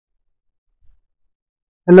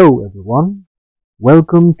Hello everyone,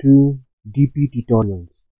 welcome to DP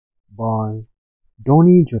Tutorials by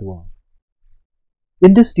Donny Jarwar.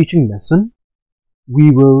 In this teaching lesson, we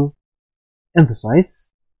will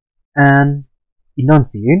emphasize and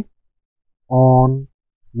enunciate on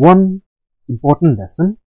one important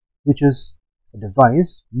lesson, which is a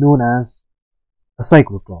device known as a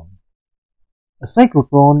cyclotron. A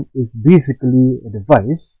cyclotron is basically a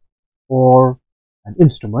device or an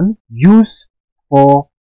instrument used for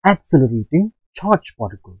accelerating charged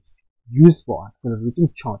particles. In this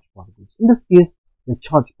case, the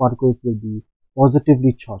charged particles will be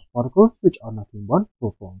positively charged particles, which are nothing but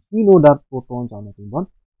protons. We know that protons are nothing but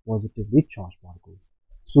positively charged particles.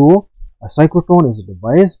 So, a cyclotron is a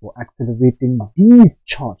device for accelerating these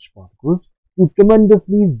charged particles to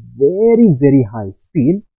tremendously very high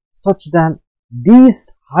speed, such that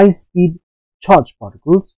these high speed charged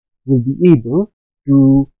particles will be able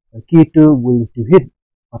to to hit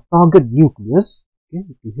a target nucleus, to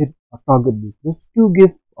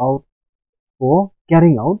give out for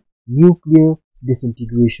carrying out nuclear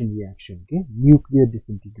disintegration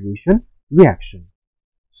reaction.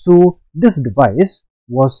 So this device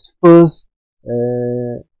was first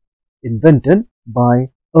invented by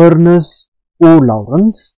Ernest O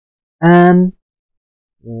and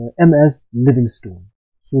M.S. Livingstone.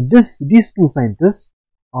 So these two scientists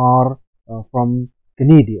are from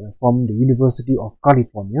Canada, from the University of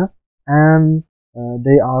California, and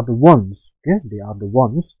they are the ones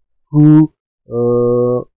who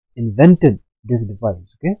invented this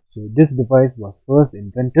device. So this device was first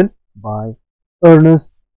invented by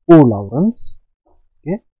Ernest O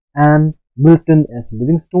and Milton S.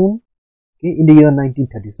 Livingstone in the year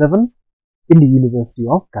 1937 in the University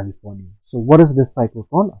of California. So what is this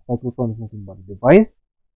cyclotron? A cyclotron is nothing but a device,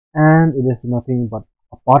 and it is nothing but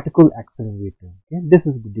a particle accelerator. This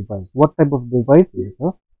is the device. What type of device? It is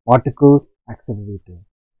a particle accelerator,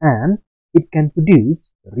 and it can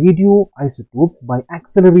produce radioisotopes by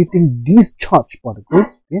accelerating these charged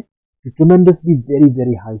particles to tremendously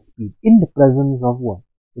very high speed in the presence of what?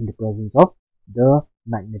 In the presence of the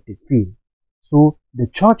magnetic field. So the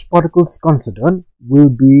charged particles considered will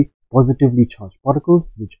be positively charged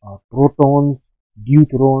particles, which are protons,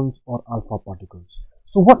 deuterons, or alpha particles.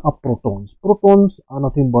 So what are protons? Protons are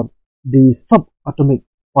nothing but the subatomic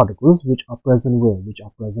particles which are present where? Which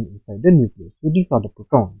are present inside the nucleus. So these are the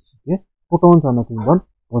protons. Protons are nothing but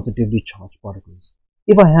positively charged particles.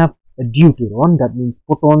 If I have a deuteron, that means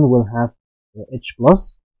proton will have H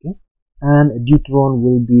plus, and a deuteron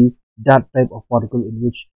will be that type of particle in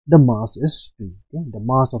which the mass is 2. The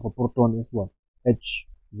mass of a proton is what?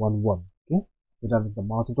 H11. So that is the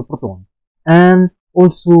mass of the proton. And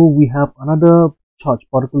also we have another charged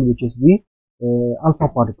particle, which is the alpha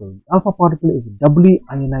particle. Alpha particle is a doubly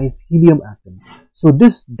ionized helium atom. So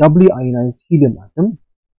this doubly ionized helium atom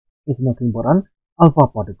is nothing but an alpha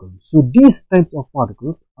particle. So these types of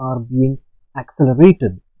particles are being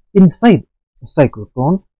accelerated inside a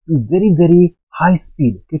cyclotron to very high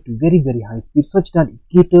speed, to very high speed, such that it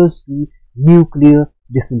caters to nuclear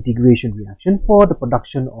disintegration reaction for the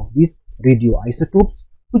production of these radioisotopes,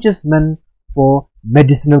 which is meant for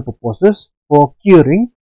medicinal purposes, for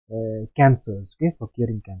curing cancers.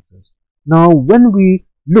 Now when we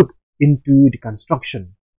look into the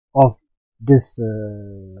construction of this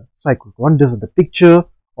cyclotron, this is the picture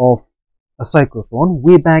of a cyclotron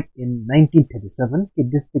way back in 1937.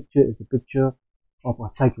 This picture is a picture of a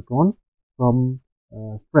cyclotron from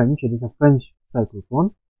French. It is a French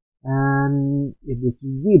cyclotron, and it is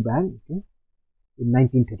way back in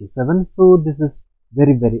 1937. So this is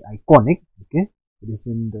very iconic. It is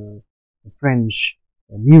in the French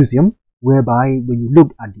museum, whereby when you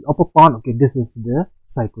look at the upper part, this is the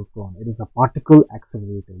cyclotron. It is a particle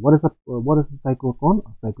accelerator. What is a cyclotron?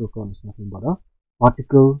 A cyclotron is nothing but a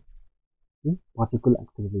particle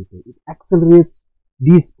accelerator. It accelerates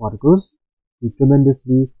these particles to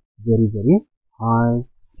tremendously very high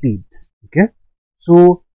speeds.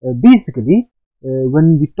 So basically,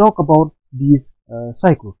 when we talk about these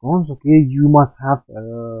cyclotrons, you must have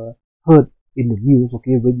heard in the news,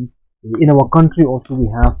 when in our country also we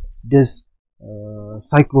have this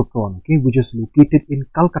cyclotron, which is located in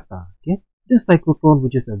Calcutta. This cyclotron,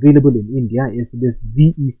 which is available in India, is this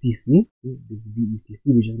VECC,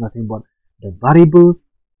 which is nothing but the variable,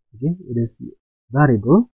 it is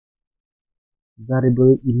variable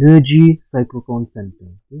energy cyclotron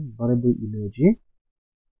center. Variable energy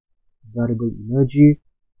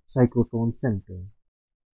cyclotron center.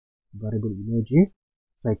 Variable energy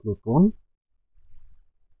cyclotron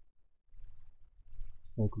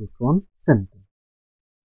center.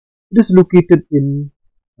 It is located in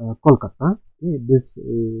Kolkata. Okay, this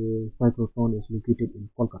cyclotron is located in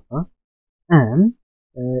Kolkata, and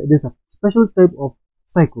it is a special type of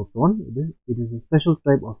cyclotron. It is a special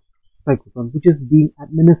type of cyclotron which is being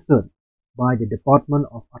administered by the Department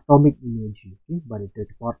of Atomic Energy. Okay, by the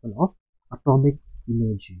Department of Atomic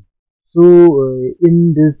Energy. So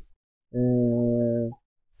in this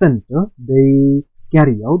center, they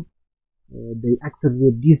carry out, they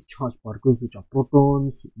accelerate these charged particles, which are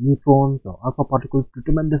protons, neutrons, or alpha particles, to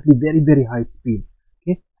tremendously very high speed.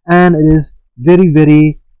 Okay, and it is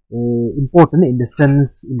very important in the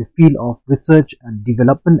sense, in the field of research and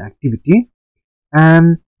development activity,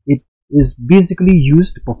 and it is basically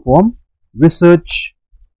used to perform research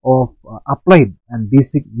of applied and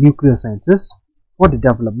basic nuclear sciences for the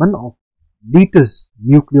development of latest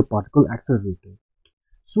nuclear particle accelerator.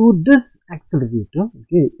 So this accelerator,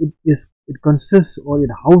 okay, it consists, or it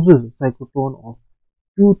houses a cyclotron of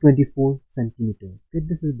 224 centimeters. Okay,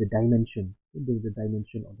 this is the dimension. Okay, this is the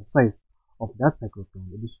dimension of the size of that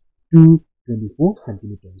cyclotron. It is 224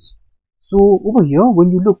 centimeters. So over here,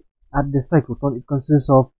 when you look at the cyclotron, it consists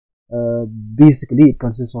of basically it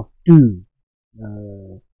consists of two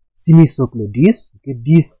semicircular discs. Okay,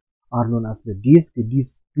 these are known as the discs. Okay,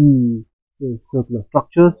 these two circular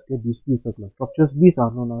structures. Okay, these two circular structures. These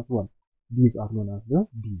are known as what? These are known as the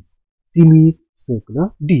discs.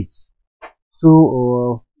 Semicircular discs.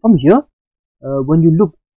 So from here, when you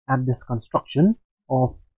look at this construction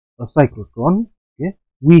of a cyclotron, okay,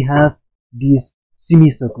 we have these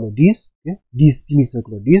semicircular discs. Okay, these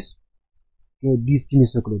semicircular discs. Okay, these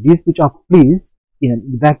semicircular discs which are placed in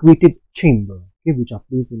an evacuated chamber. Okay, which are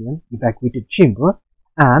placed in an evacuated chamber,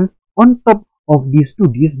 and on top of these two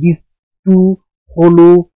discs, these two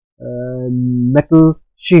hollow metal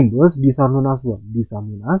chambers, these are known as what? These are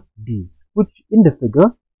known as Ds, which in the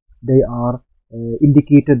figure they are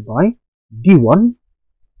indicated by D1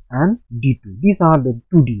 and D2. These are the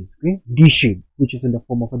two Ds, okay, D shape, which is in the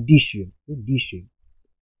form of a D shape. Okay, D shape.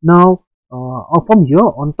 Now from here,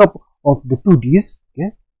 on top of the two Ds,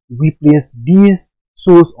 okay, we place D's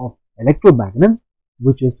source of electromagnet,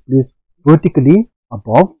 which is placed vertically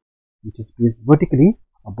above,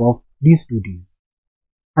 these two Ds,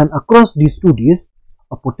 and across these two Ds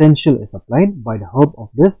a potential is applied by the help of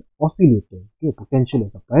this oscillator. Okay, potential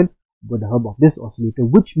is applied by the help of this oscillator,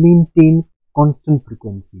 which maintain constant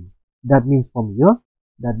frequency. That means from here,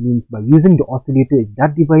 that means by using the oscillator is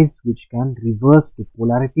that device which can reverse the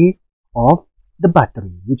polarity of the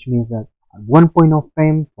battery, which means that at one point of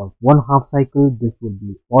time, for one half cycle, this will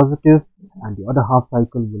be positive and the other half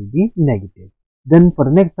cycle will be negative. Then for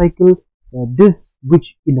the next cycle, this,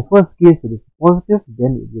 which in the first case it is positive,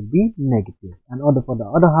 then it will be negative, and for the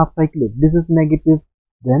other half cycle, if this is negative,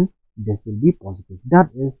 then this will be positive. That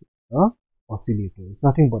is a oscillator. It's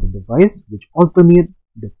nothing but a device which alternates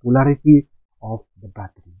the polarity of the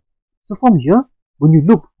battery. So from here, when you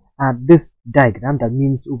look at this diagram, that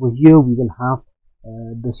means over here we will have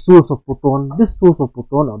the source of proton. This source of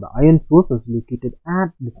proton, or the ion source, is located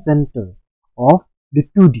at the center of the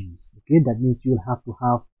 2Ds. Okay, that means you have to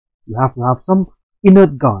have some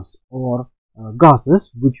inert gas or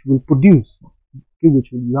gases which will produce. Okay,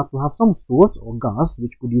 you have to have some source or gas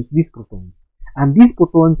which produce these protons, and these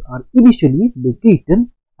protons are initially located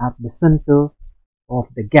at the center of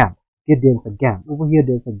the gap. Okay, there's a gap over here.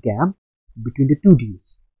 There's a gap between the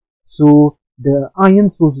 2Ds. So the ion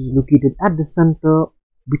source is located at the center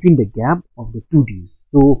between the gap of the 2Ds.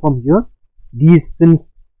 So from here,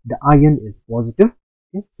 since the ion is positive,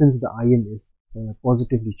 okay, since the ion is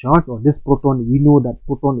positively charged, or this proton, we know that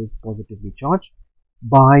proton is positively charged,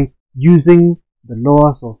 by using the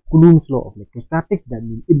laws of Coulomb's law of electrostatics, that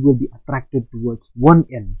means it will be attracted towards one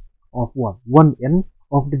end of what? One end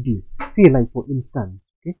of the disc. Say like for instance,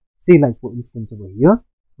 okay, say like for instance over here,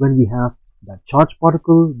 when we have that charged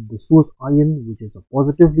particle, the source ion, which is a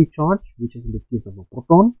positively charged, which is in the case of a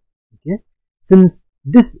proton. Okay, since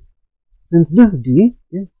this D,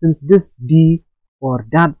 okay, since this D or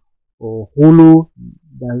that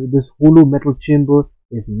this hollow metal chamber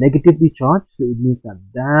is negatively charged, so it means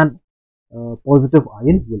that positive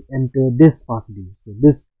ion will enter this facility. So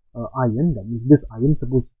this ion, that means this ion,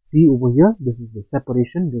 suppose see over here, this is the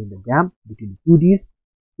separation, this is the gap between the 2Ds.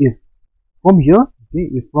 If from here, okay,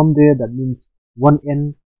 if from there, that means one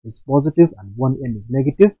end is positive and one end is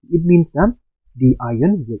negative, it means that the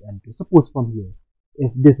ion will enter. Suppose from here,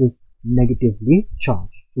 if this is negatively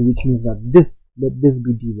charged, so which means that this, let this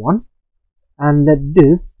be D1 and let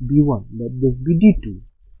this be 1, let this be D2,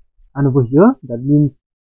 and over here, that means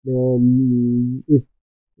if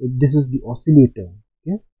this is the oscillator,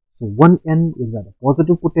 okay, so one end is at a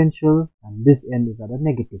positive potential and this end is at a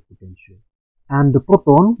negative potential, and the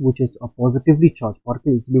proton, which is a positively charged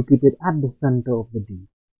particle, is located at the center of the D.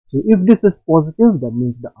 So if this is positive, that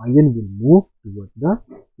means the ion will move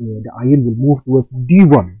towards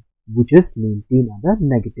D1, which is maintained at the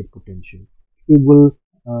negative potential. It will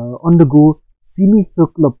undergo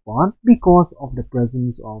semicircular path because of the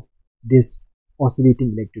presence of this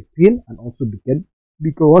oscillating electric field, and also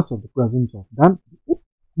because of the presence of the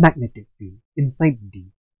magnetic field inside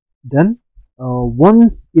D. Then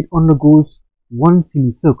once it undergoes one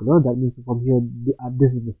semicircular, that means from here,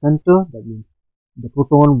 this is the center, that means the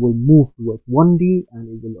proton will move towards 1D and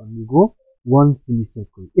it will undergo one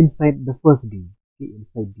semicircle inside the first D, okay,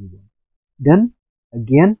 inside D1. Then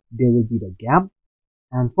again there will be the gap,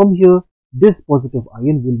 and from here this positive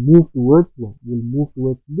ion will move towards what? Will move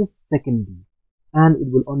towards this second D, and it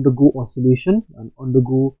will undergo oscillation and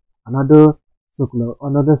undergo another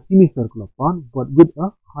semicircular path, but with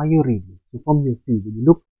a higher radius. So from here, see, when you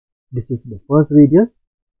look, this is the first radius,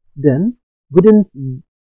 then within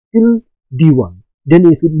till D1. Then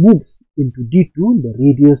if it moves into D2, the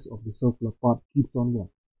radius of the circular path keeps on what?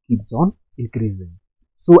 Keeps on increasing.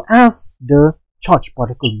 So as the charged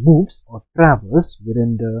particle moves or travels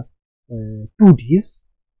within the 2Ds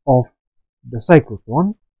of the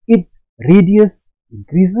cyclotron, its radius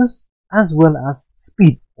increases as well as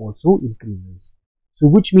speed also increases. So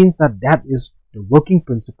which means that is the working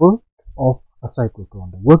principle of a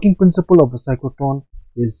cyclotron. The working principle of a cyclotron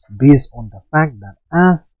is based on the fact that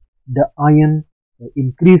as the ion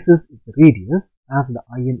increases its radius,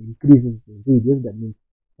 that means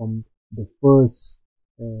from the first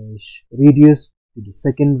radius to the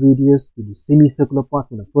second radius to the semicircular path,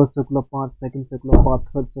 from the first circular path, second circular path,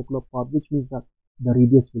 third circular path, which means that the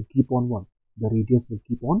radius will keep on what? The radius will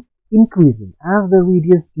keep on increasing. As the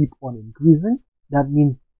radius keep on increasing, that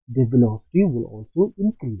means the velocity will also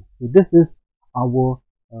increase. So this is our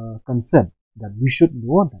concept, that we should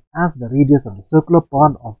know that as the radius of the circular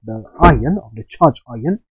part of the ion, of the charged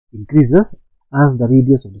ion, increases, as the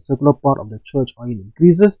radius of the circular part of the charged ion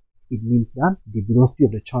increases, it means that the velocity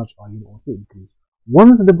of the charged ion also increases.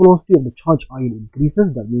 Once the velocity of the charged ion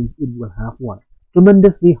increases, that means it will have what?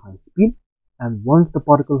 Tremendously high speed. And once the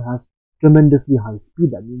particle has tremendously high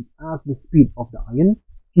speed, that means as the speed of the ion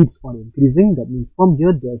keeps on increasing, that means from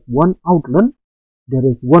here there is one outlet,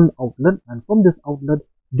 and from this outlet,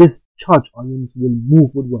 this charged ions will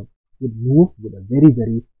move with what? Will move with a very,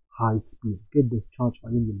 very high speed. Okay, this charged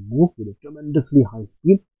ion will move with a tremendously high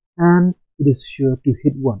speed, and it is sure to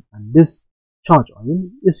hit one. And this charged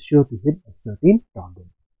ion is sure to hit a certain target,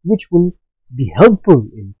 which will be helpful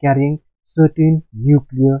in carrying certain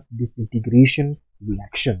nuclear disintegration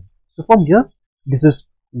reaction. So from here, this is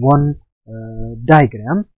one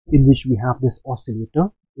diagram in which we have this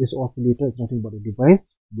oscillator. This oscillator is nothing but a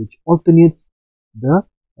device which alternates the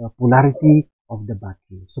polarity of the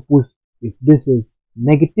battery. Suppose if this is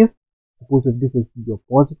negative, suppose if this is your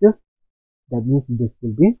positive, that means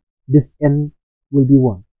this end will be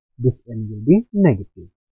 1, this end will be negative.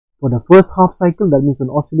 For the first half cycle, that means an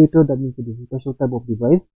oscillator, that means it is a special type of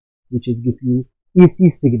device which will give you AC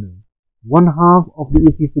signal. One half of the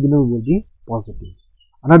AC signal will be positive.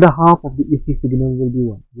 Another half of the AC signal will be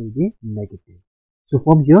what? Will be negative. So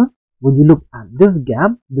from here, when you look at this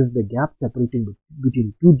gap, this is the gap separating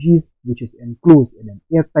between two Gs, which is enclosed in an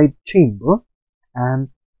airtight chamber, and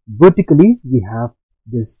vertically we have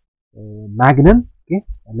this magnet, okay,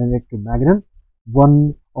 an electromagnet.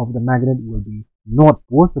 One of the magnet will be north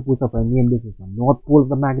pole. Suppose if I name this as the north pole of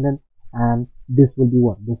the magnet, and this will be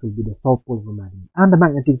what? This will be the south pole of the magnet. And the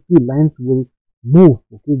magnetic field lines will move,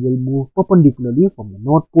 okay, will move perpendicularly from the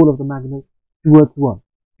north pole of the magnet towards what?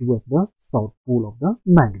 Towards the south pole of the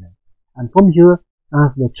magnet. And from here,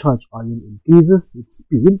 as the charged ion increases its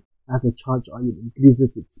speed,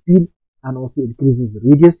 and also increases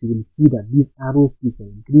radius, you will see that these arrows keep on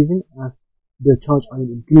increasing as the charged ion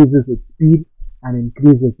increases its speed and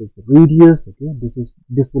increases its radius. Okay,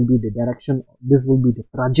 this will be the direction, this will be the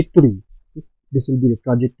trajectory. Okay? This will be the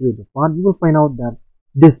trajectory of the path. You will find out that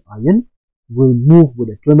this ion will move with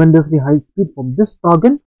a tremendously high speed from this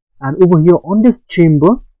target, and over here on this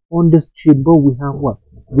chamber, we have what?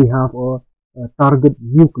 We have a target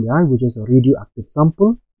nuclei, which is a radioactive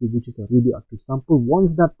sample, Once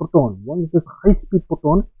this high-speed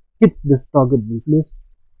proton hits this target nucleus,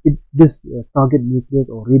 this target nucleus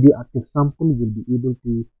or radioactive sample will be able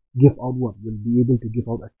to give out what? Will be able to give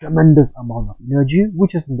out a tremendous amount of energy,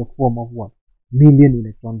 which is in the form of what? Million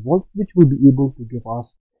electron volts, which will be able to give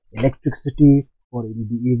us electricity, or it will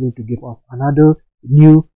be able to give us another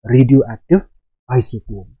new radioactive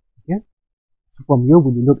isotope. Okay, so from here,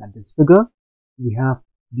 when you look at this figure, we have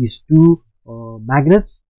these two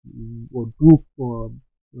magnets, or two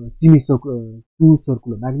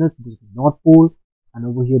circular magnets. This is the North Pole, and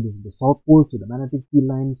over here this is the South Pole. So the magnetic field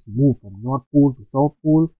lines move from North Pole to South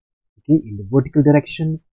Pole, okay, in the vertical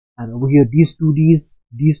direction. And over here these two Ds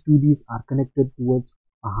are connected towards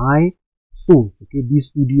a high source. Okay,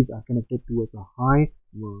 these two Ds are connected towards a high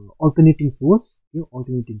alternating source. Okay,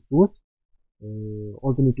 alternating source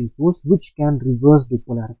which can reverse the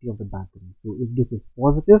polarity of the battery. So if this is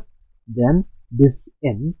positive, then this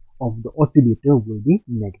end of the oscillator will be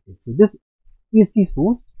negative. So this AC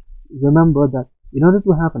source, remember that in order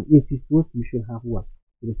to have an AC source, you should have what?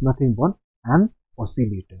 It is nothing but an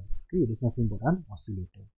oscillator. Okay, it is nothing but an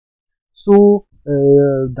oscillator. So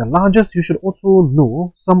the largest, you should also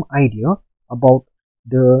know some idea about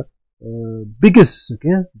the biggest,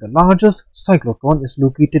 okay, the largest cyclotron is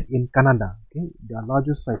located in Canada. Okay, the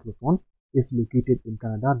largest cyclotron is located in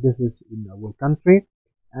Canada. This is in our country.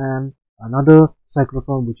 And another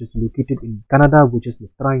cyclotron which is located in Canada, which is the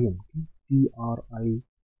TRIUMF, okay?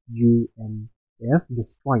 TRIUMF.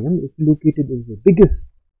 This TRIUMF is located, is the biggest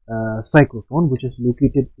cyclotron which is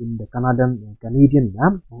located in the Canadian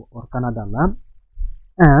lab or Canada lab.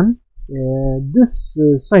 And this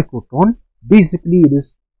cyclotron, basically it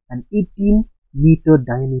is an 18-meter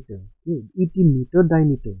diameter. Okay, 18-meter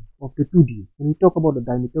diameter of the 2Ds. When we talk about the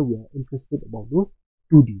diameter, we are interested about those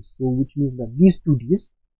 2Ds. So which means that these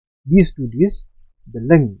 2Ds, the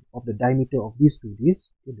length of the diameter of these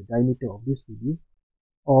 2Ds, okay, the diameter of these 2Ds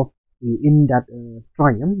of in that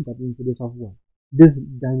TRIUMF, that means it is of what? This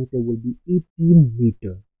diameter will be 18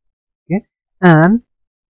 meter. Okay, and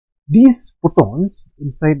these protons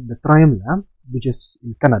inside the TRIUMF lab, which is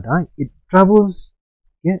in Canada, it travels,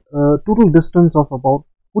 okay, a total distance of about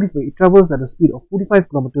 45. It travels at a speed of 45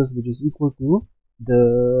 kilometers, which is equal to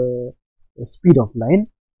the speed of light,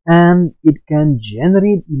 and it can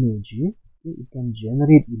generate energy. Okay, it can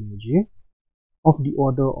generate energy of the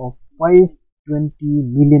order of 520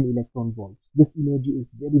 million electron volts. This energy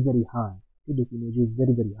is very high. Okay, this energy is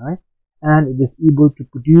very high, and it is able to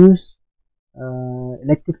produce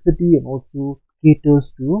electricity and also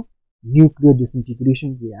caters to nuclear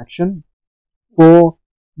disintegration reaction for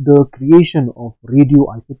the creation of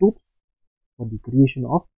radioisotopes, which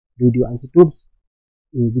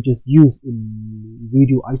is used in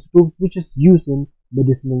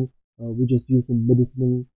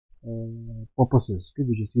medicinal purposes. Okay,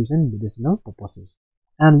 which is used in medicinal purposes.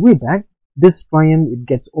 And way back, this TRIUMF, it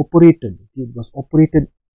gets operated. Okay, it was operated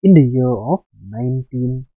in the year of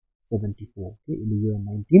 1974. Okay, in the year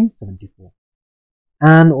 1974.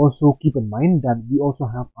 And also keep in mind that we also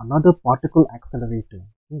have another particle accelerator.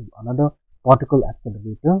 Okay,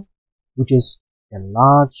 which is a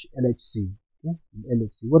large LHC. Okay,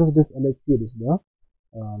 LHC. What is this LHC? It is the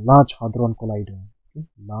Large Hadron Collider. Okay,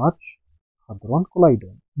 Large Hadron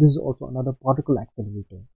Collider. This is also another particle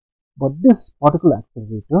accelerator. But this particle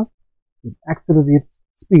accelerator, it accelerates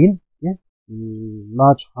speed. Okay,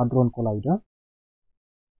 Large Hadron Collider,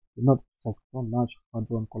 not Cyclotron, Large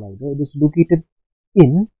Hadron Collider. It is located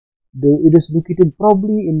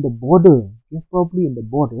probably in the border, okay,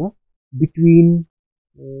 between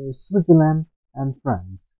Switzerland and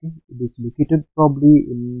France. Okay, it is located probably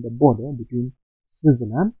in the border between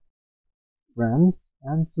Switzerland, France,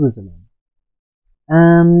 and Switzerland.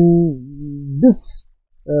 And this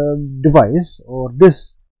device, or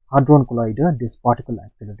this hadron collider, this particle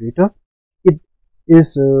accelerator, it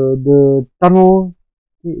is the tunnel.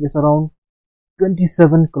 Okay, it is around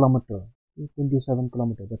 27 kilometer. 27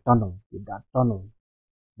 kilometer. The tunnel. Okay, that tunnel.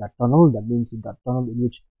 That means that tunnel in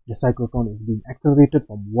which the cyclotron is being accelerated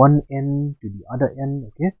from one end to the other end.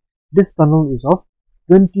 Okay, this tunnel is of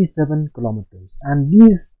 27 kilometers, and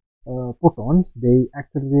these protons, they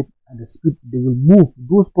accelerate at the speed. They will move.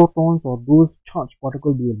 Those protons or those charged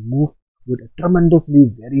particles, they will move with a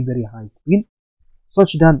tremendously very high speed,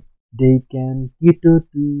 such that they can cater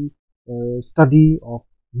to study of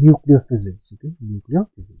nuclear physics. Okay, nuclear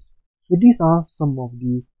physics. So these are some of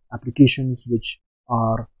the applications which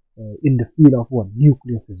are in the field of what?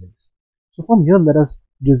 Nuclear physics. So from here, let us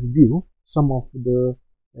just view some of the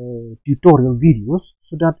tutorial videos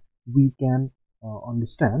so that we can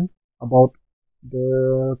understand about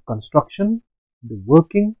the construction, the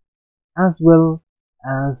working, as well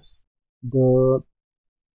as the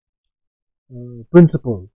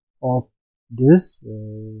principle of this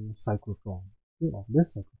cyclotron. Okay,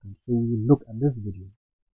 So we will look at this video.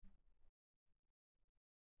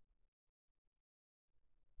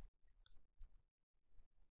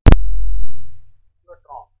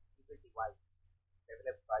 Cyclotron is a device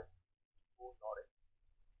developed by Nobel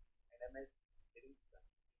and MS Livingston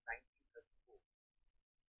in 1934.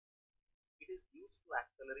 It is used to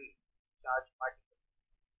accelerate charged particles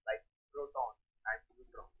like protons and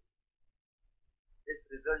neutrons. This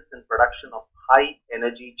results in production of high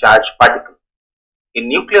energy charged particles. In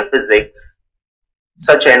nuclear physics,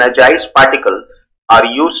 such energized particles are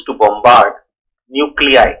used to bombard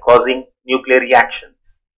nuclei, causing nuclear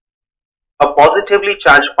reactions. A positively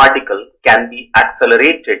charged particle can be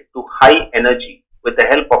accelerated to high energy with the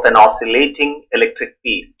help of an oscillating electric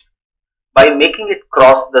field by making it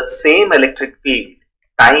cross the same electric field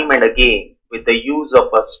time and again with the use of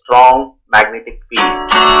a strong magnetic field.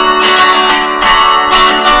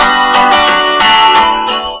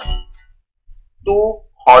 Two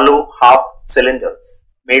hollow half cylinders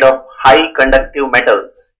made of high conductive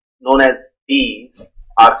metals known as Ds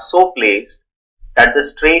are so placed that the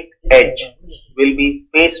straight edge will be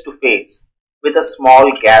face to face with a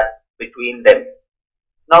small gap between them.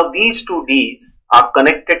 Now these two Ds are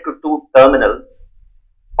connected to two terminals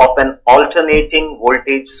of an alternating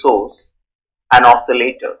voltage source, an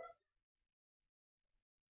oscillator.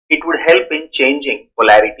 It would help in changing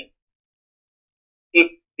polarity. If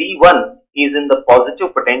D1 is in the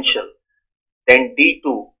positive potential, then D2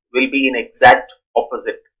 will be in exact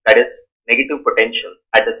opposite, that is negative potential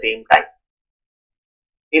at the same time.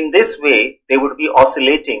 In this way, they would be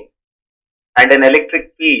oscillating and an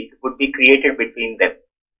electric field would be created between them.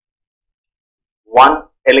 One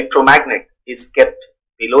electromagnet is kept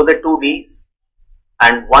below the two Ds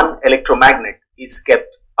and one electromagnet is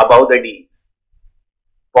kept above the Ds.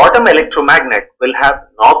 Bottom electromagnet will have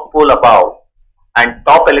north pole above and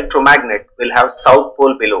top electromagnet will have south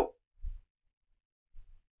pole below.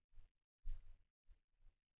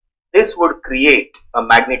 This would create a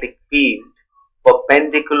magnetic field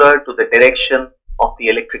perpendicular to the direction of the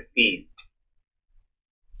electric field.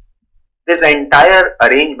 This entire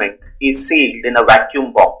arrangement is sealed in a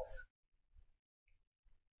vacuum box.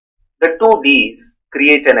 The two Ds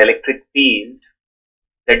create an electric field.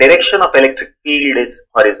 The direction of electric field is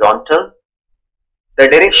horizontal. The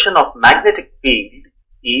direction of magnetic field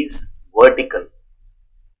is vertical.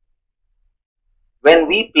 When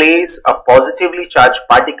we place a positively charged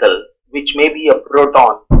particle, which may be a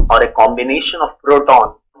proton or a combination of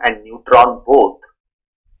proton and neutron both,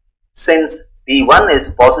 since D1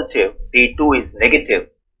 is positive, D2 is negative,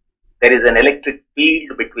 there is an electric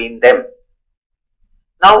field between them.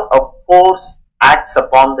 Now a force acts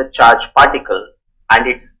upon the charged particle and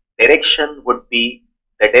its direction would be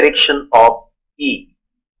the direction of E.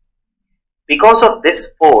 Because of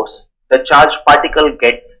this force, the charged particle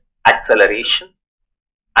gets acceleration,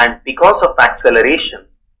 and because of acceleration,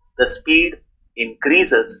 the speed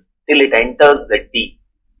increases till it enters the D.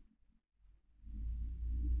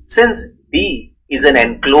 Since D is an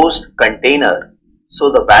enclosed container, so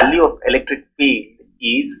the value of electric field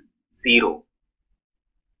is 0.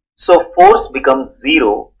 So force becomes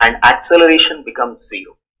 0 and acceleration becomes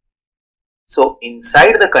 0. So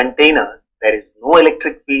inside the container there is no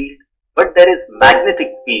electric field, but there is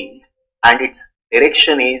magnetic field and its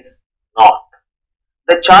direction is north.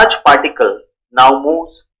 The charged particle now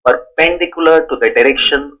moves perpendicular to the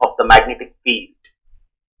direction of the magnetic field.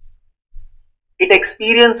 It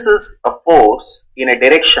experiences a force in a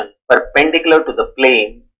direction perpendicular to the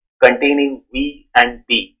plane containing V and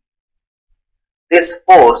B. This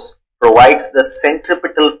force provides the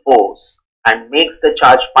centripetal force and makes the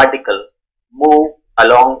charged particle move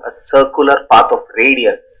along a circular path of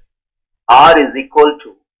radius. R is equal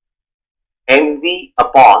to mv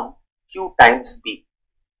upon q times b.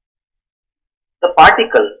 The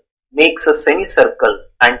particle makes a semicircle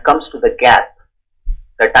and comes to the gap.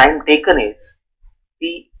 The time taken is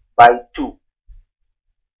t by 2.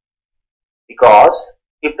 Because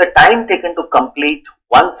if the time taken to complete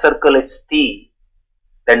one circle is t,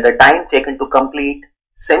 then the time taken to complete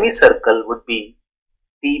semicircle would be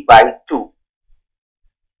t by 2.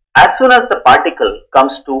 As soon as the particle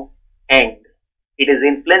comes to end, it is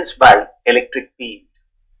influenced by electric field.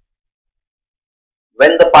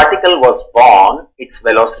 When the particle was born, its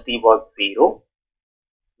velocity was 0.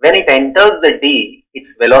 When it enters the D,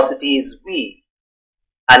 its velocity is v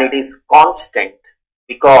and it is constant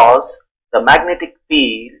because the magnetic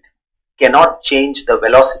field cannot change the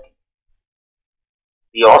velocity.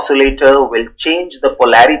 The oscillator will change the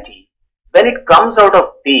polarity. When it comes out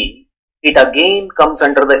of D, it again comes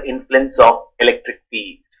under the influence of electric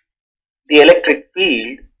field. The electric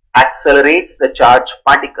field accelerates the charged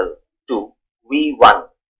particle to v1.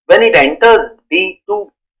 When it enters D2,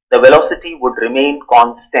 the velocity would remain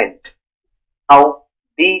constant. Now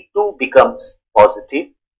D2 becomes positive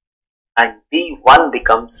and D1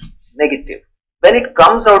 becomes negative. When it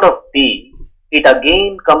comes out of D, it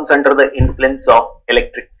again comes under the influence of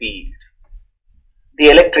electric field. the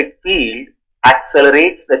electric field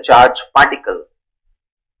accelerates the charged particle.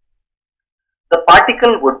 The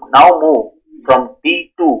particle would now move from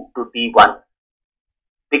D2 to D1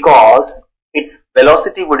 because its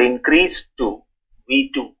velocity would increase to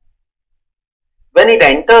V2. When it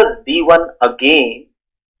enters D1 again,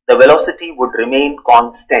 the velocity would remain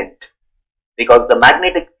constant because the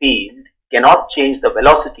magnetic field cannot change the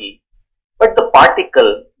velocity, but the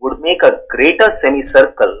particle would make a greater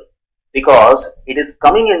semicircle because it is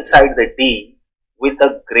coming inside the D with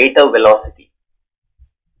a greater velocity.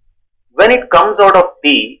 When it comes out of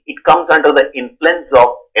D, it comes under the influence of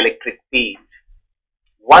electric field.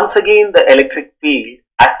 Once again, the electric field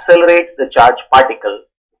accelerates the charged particle,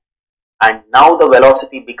 and now the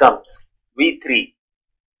velocity becomes v3.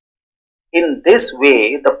 In this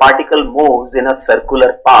way, the particle moves in a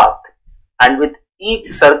circular path, and with each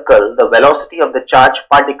circle, the velocity of the charged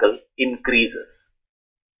particle increases.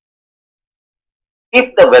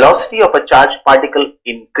 If the velocity of a charged particle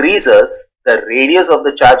increases, the radius of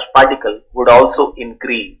the charged particle would also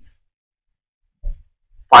increase.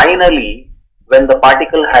 Finally, when the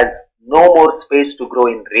particle has no more space to grow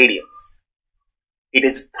in radius, it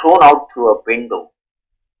is thrown out through a window.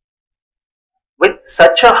 With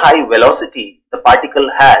such a high velocity, the particle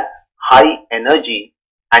has high energy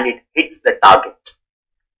and it hits the target.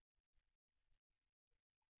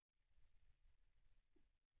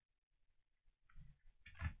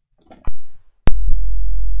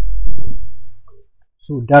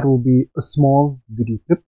 So that will be a small video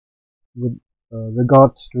clip with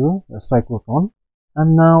regards to a cyclotron,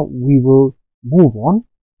 and now we will move on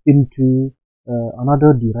into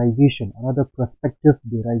another derivation, another perspective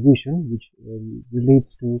derivation which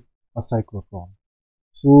relates to a cyclotron.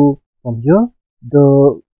 So from here,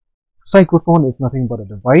 the cyclotron is nothing but a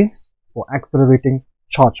device for accelerating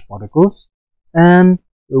charged particles, and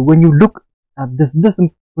when you look at this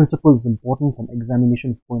principle is important from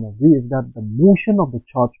examination point of view, is that the motion of the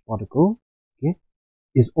charged particle, okay,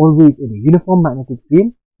 is always in a uniform magnetic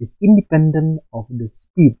field, is independent of the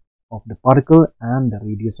speed of the particle and the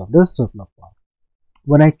radius of the circular path.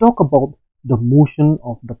 When I talk about the motion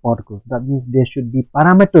of the particles, that means there should be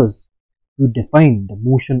parameters to define the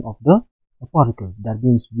motion of the particle. That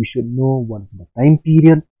means we should know what is the time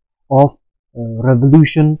period of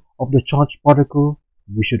revolution of the charged particle.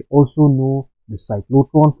 We should also know the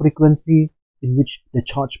cyclotron frequency in which the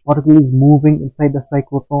charged particle is moving inside the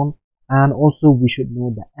cyclotron, and also we should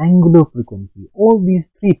know the angular frequency. All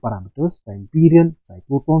these three parameters, time period,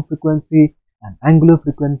 cyclotron frequency and angular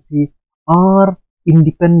frequency, are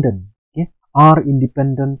independent, okay, are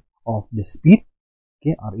independent of the speed,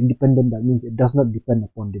 okay, are independent. That means it does not depend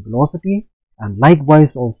upon the velocity, and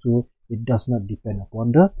likewise also it does not depend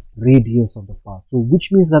upon the radius of the path. So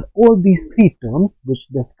which means that all these three terms which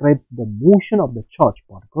describes the motion of the charged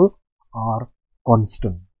particle are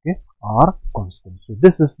constant, okay, are constant. So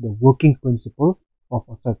this is the working principle of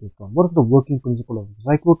a cyclotron. What is the working principle of a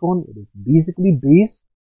cyclotron? It is basically based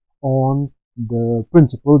on the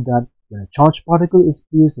principle that when a charged particle is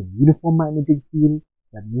placed in uniform magnetic field,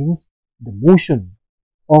 that means the motion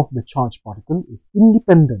of the charged particle is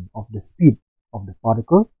independent of the speed of the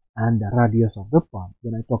particle and the radius of the path.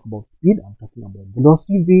 When I talk about speed, I'm talking about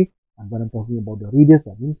velocity v, and when I'm talking about the radius,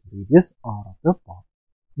 that means radius r of the path.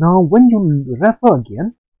 Now, when you refer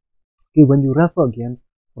again, okay, when you refer again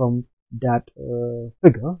from that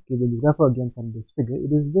figure, okay, when you refer again from this figure,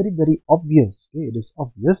 it is very obvious, okay, it is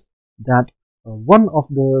obvious that one of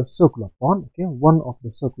the circular path, okay, one of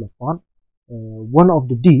the circular path, one of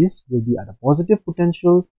the D's will be at a positive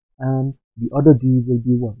potential, and the other D will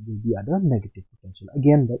be what? Will be at a negative potential.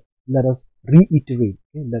 Again, let us reiterate,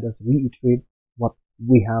 okay, let us reiterate what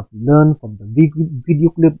we have learned from the video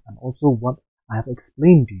clip and also what I have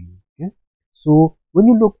explained to you. Okay, so when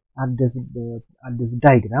you look at this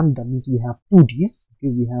diagram, that means we have two D's.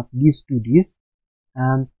 Okay, we have these two D's,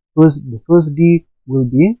 and the first D will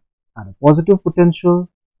be at a positive potential,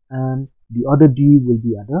 and the other D will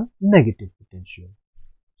be at a negative potential.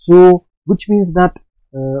 So which means that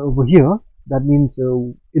over here, that means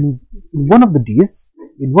in one of the D's,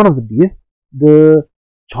 the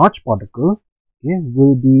charged particle, okay,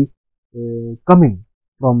 will be coming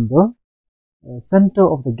from the center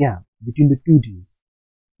of the gap between the two D's.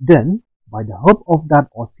 Then, by the help of that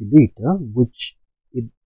oscillator, which it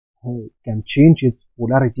can change its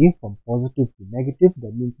polarity from positive to negative,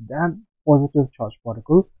 that means that positive charged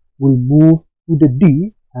particle will move to the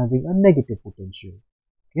D having a negative potential.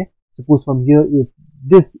 Okay, suppose from here, if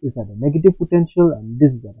this is at a negative potential and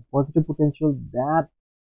this is at a positive potential, that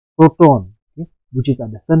proton, okay, which is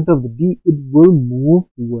at the center of the D, it will move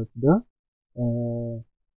towards the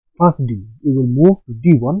path D, it will move to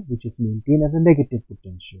D1, which is maintained as a negative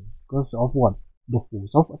potential because of what? The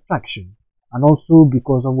force of attraction. And also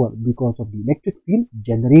because of what? Because of the electric field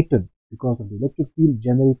generated. Because of the electric field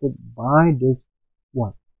generated by this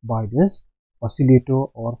what? By this oscillator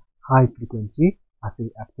or high frequency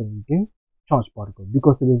accelerating charge particle.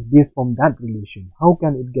 Because it is based from that relation. How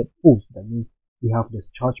can it get force? That means we have this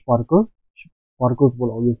charge particle. Particles will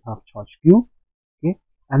always have charge Q. Okay.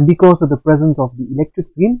 And because of the presence of the electric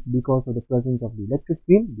field, the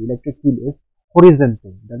electric field is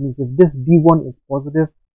horizontal. That means if this D1 is positive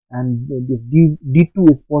and if D2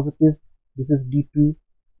 is positive, this is D2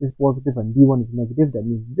 is positive and D1 is negative, that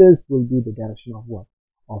means this will be the direction of what?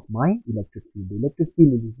 Of my electric field. The electric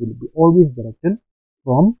field will be always directed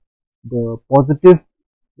from the positive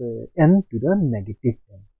end to the negative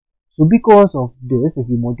end. So because of this, if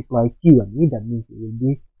you multiply Q and E, that means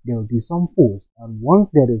there will be some force. And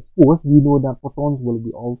once there is force, we know that protons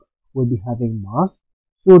will be having mass.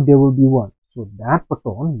 So there will be what? So that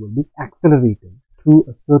proton will be accelerated through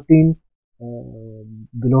a certain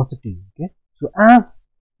velocity. Okay. So as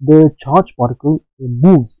the charge particle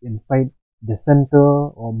moves inside the center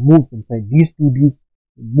or moves inside these two Ds,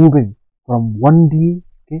 moving from one D,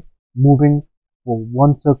 okay, moving from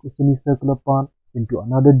one semicircular path into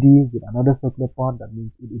another D with another circular path, that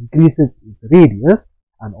means it increases its radius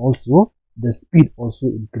and also the speed also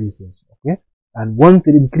increases. Okay, and once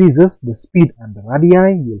it increases the speed and the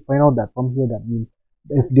radii, you'll find out that from here, that means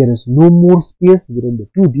if there is no more space within the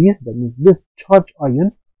two Ds, that means this charged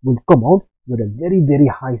ion will come out with a very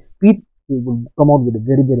high speed. It will come out with a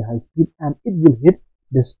very high speed and it will hit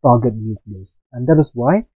this target nucleus, and that is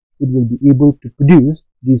why it will be able to produce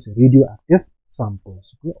these radioactive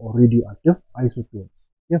samples, okay, or radioactive isotopes,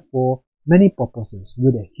 okay, for many purposes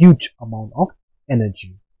with a huge amount of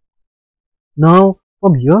energy. Now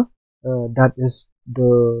from here, that is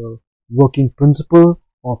the working principle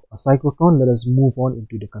of a cyclotron. Let us move on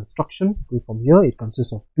into the construction. Okay, from here it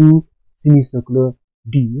consists of two semicircular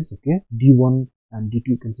Ds, okay, D1 and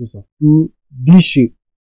D2 consists of two D-shaped.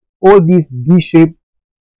 All these D-shaped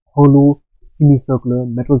hollow semicircular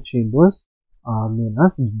metal chambers are known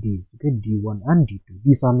as Ds, okay, D1 and D2.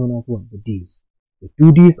 These are known as what? The Ds. The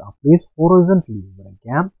two Ds are placed horizontally with a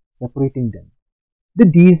gap separating them. The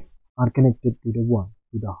Ds are connected to the one?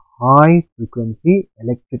 To the high frequency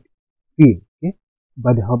electric field, okay,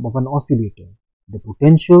 by the help of an oscillator. The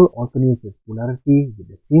potential alternates its polarity with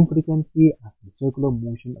the same frequency as the circular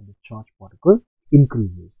motion of the charged particle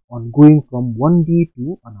increases on going from one D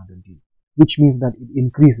to another D, which means that it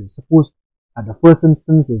increases. Suppose at the first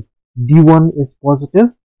instance, if D1 is positive,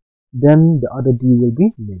 then the other D will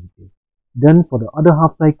be negative. Then for the other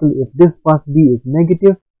half cycle, if this first D is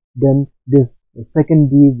negative, then this second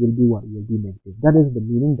D will be what? Will be negative. That is the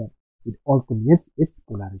meaning that it alternates its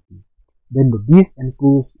polarity. Then the D is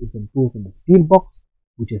enclosed in the steel box,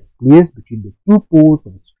 which is placed between the two poles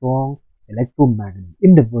of a strong electromagnet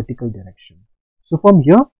in the vertical direction. So from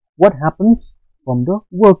here, what happens from the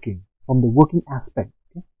working aspect?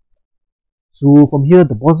 Okay? So from here,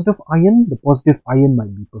 the positive ion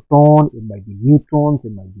might be proton, it might be neutrons,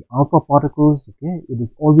 it might be alpha particles. Okay, it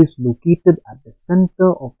is always located at the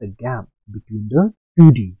center of the gap between the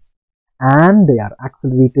two Ds, and they are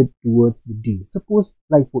accelerated towards the D. Suppose,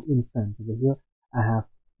 like for instance, over here I have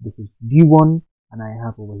this is D1, and I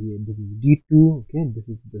have over here this is D2. Okay, this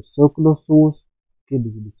is the circular source. Okay,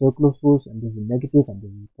 this is the circular source, and this is negative, and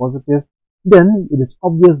this is positive. Then it is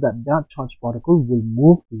obvious that that charged particle will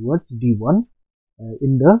move towards D1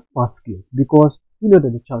 in the first case, because we know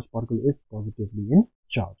that the charged particle is positively in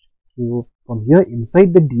charge. So from here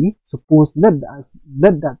inside the D, suppose let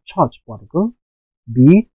that charged particle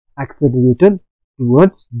be accelerated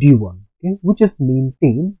towards D1, okay, which is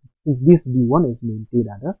maintained, since this D1 is maintained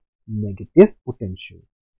at a negative potential.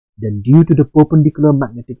 Then due to the perpendicular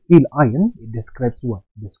magnetic field ion, it describes what?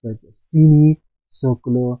 It describes a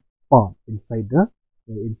semicircular path inside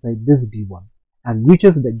this D1 and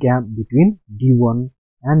reaches the gap between D1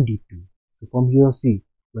 and D2. So from here, see,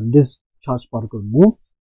 when this charged particle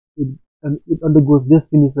moves, it undergoes this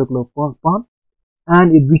semicircular path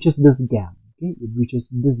and it reaches this gap. Okay, it reaches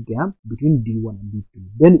this gap between D1 and D2.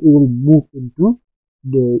 Then it will move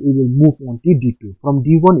on to D2. From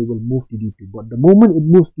D1 it will move to D2. But the moment it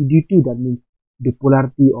moves to D2, that means the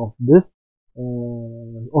polarity of this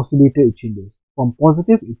oscillator it changes. From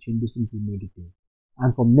positive it changes into negative,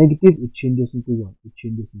 and from negative it changes into what? It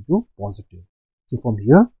changes into positive. So from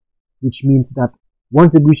here, which means that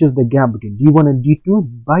once it reaches the gap between D1 and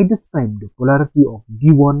D2, by this time the polarity of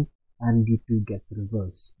D1 and D2 gets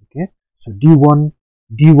reversed. Okay, so D1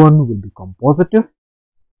 will become positive,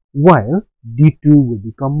 while D2 will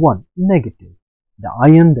become 1, negative. The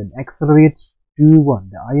ion then accelerates to 1.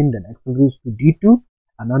 The ion then accelerates to D2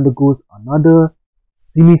 and undergoes another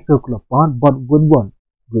semicircular path, but with one,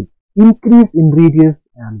 with increase in radius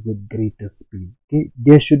and with greater speed. Okay,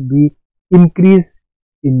 there should be increase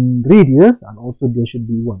in radius and also there should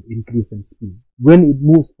be one increase in speed when it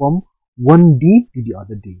moves from one D to the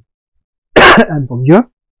other D. And from here,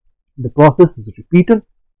 the process is repeated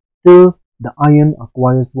till the ion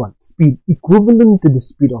acquires one speed equivalent to the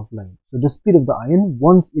speed of light. So the speed of the ion,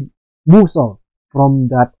 once it moves out from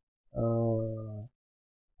that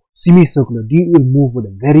semicircular D, will move with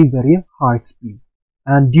a very high speed.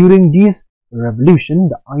 And during this revolution,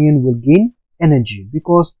 the ion will gain energy,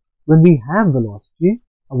 because when we have velocity,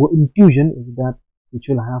 our intuition is that it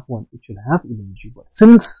will have what? It will have energy. But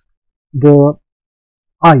since the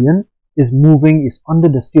ion is moving, is under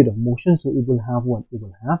the state of motion, so it will have what? It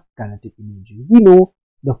will have kinetic energy. We know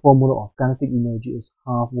the formula of kinetic energy is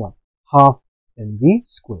half what? Half mv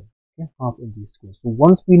square. Okay, half mv square. So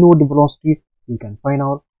once we know the velocity, we can find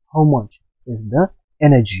out how much is the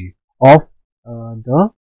energy of the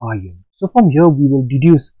ion. So from here, we will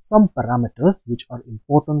deduce some parameters which are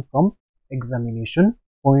important from examination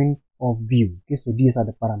point of view. Okay, so these are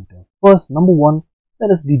the parameters. First, number one,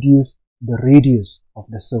 let us deduce the radius of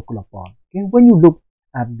the circular path. Okay, when you look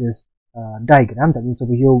at this diagram, that means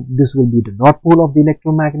over here, this will be the north pole of the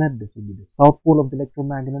electromagnet, this will be the south pole of the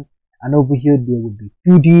electromagnet, and over here there will be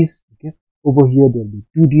two D's. Okay, over here there will be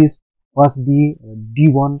two D's, first D,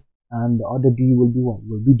 D1, and the other D will be what?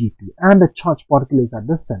 Will be D2, and the charged particle is at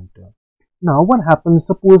the center. Now what happens,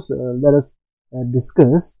 suppose let us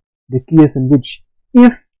discuss the case in which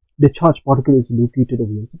if the charged particle is located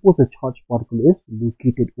over here. Suppose the charged particle is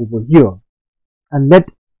located over here, and let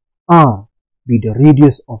R be the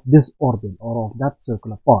radius of this orbit or of that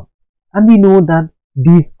circular path, and we know that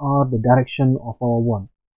these are the direction of our one,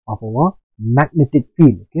 of our magnetic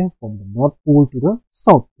field, okay, from the north pole to the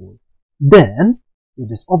south pole. Then it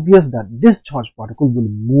is obvious that this charged particle will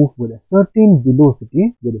move with a certain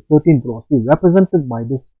velocity, represented by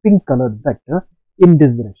this pink colored vector in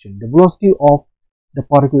this direction. The velocity of the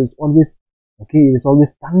particle is always, okay, it is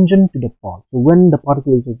always tangent to the path. So when the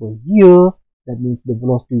particle is over here, that means the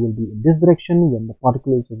velocity will be in this direction. When the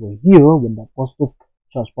particle is over here, when the positive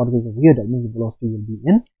charged particle is over here, that means the velocity will be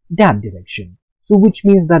in that direction. So which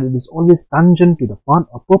means that it is always tangent to the path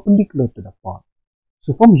or perpendicular to the path.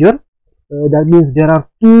 So from here, that means there are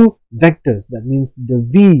two vectors. That means the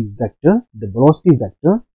V vector, the velocity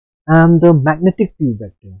vector, and the magnetic field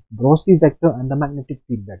vector. Velocity vector and the magnetic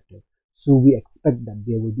field vector. So we expect that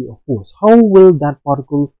there will be a force. How will that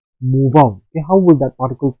particle move out? Okay, how will that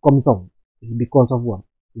particle comes out? It's because of what?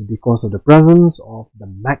 It's because of the presence of the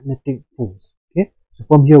magnetic force. Okay, so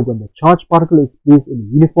from here, when the charged particle is placed in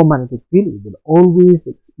a uniform magnetic field, it will always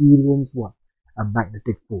experience what? A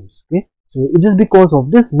magnetic force. Okay, so it is because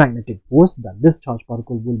of this magnetic force that this charged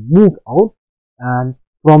particle will move out, and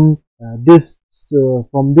from this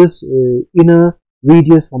inner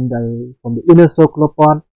radius, from the inner circular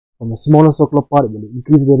part, from the smaller circular part, it will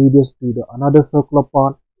increase the radius to the another circular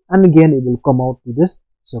part, and again it will come out to this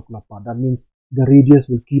circular part. That means the radius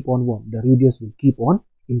will keep on what? The radius will keep on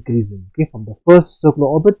increasing. Okay, from the first circular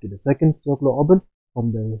orbit to the second circular orbit,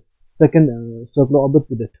 from the second circular orbit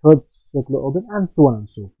to the third circular orbit, and so on and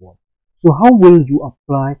so forth. So how will you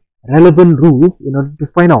apply relevant rules in order to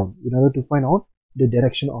find out the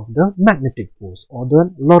direction of the magnetic force or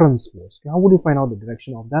the Lorentz force? Okay, how would you find out the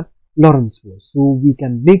direction of that Lorentz force? So we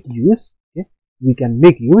can make use, okay, we can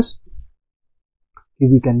make use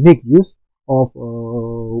of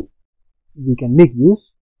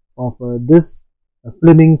this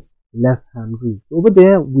Fleming's left hand rule. So over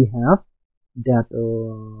there we have that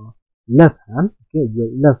left hand, okay,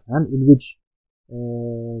 the left hand in which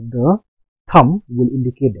the thumb will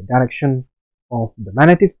indicate the direction of the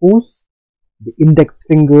magnetic force, the index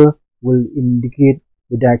finger will indicate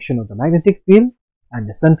the direction of the magnetic field, and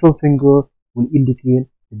the central finger will indicate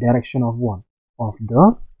the direction of one of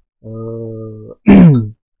the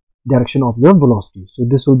direction of the velocity. So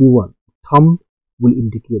this will be one. Thumb will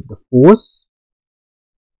indicate the force.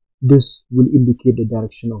 This will indicate the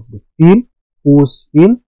direction of the field, force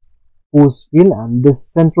field, and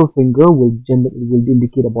this central finger will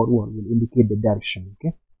indicate about what? Will indicate the direction.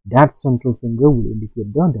 Okay, that central finger will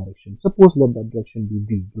indicate the direction. Suppose let that direction be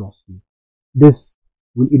V, velocity. This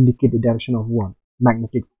will indicate the direction of one?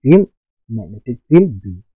 Magnetic field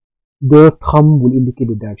B. The thumb will indicate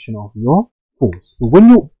the direction of your force. So when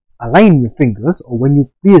you align your fingers, or when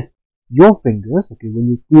you place your fingers, okay, when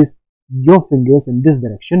you place your fingers in this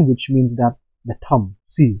direction, which means that the thumb,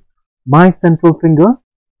 see, my central finger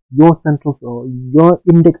your central, your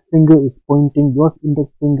index finger is pointing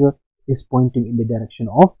in the direction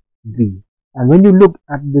of V. And when you look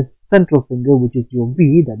at this central finger, which is your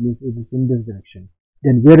V, that means it is in this direction.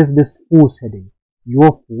 Then where is this force heading?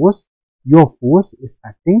 Your force is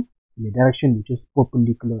acting in a direction which is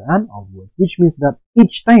perpendicular and outwards, which means that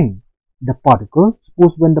each time the particle,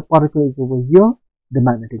 suppose when the particle is over here, the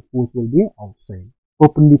magnetic force will be outside,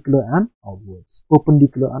 perpendicular and outwards,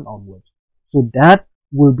 So that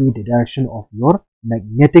will be the direction of your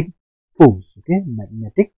magnetic force, okay,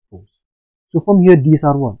 magnetic force. So from here, these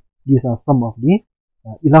are what? These are some of the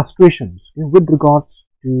illustrations, okay, with regards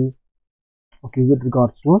to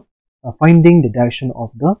finding the direction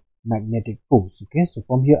of the magnetic force. Okay, so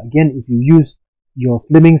from here again, if you use your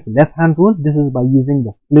Fleming's left hand rule, this is by using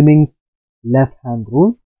the Fleming's left hand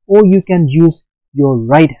rule, or you can use your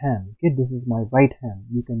right hand. Okay, this is my right hand.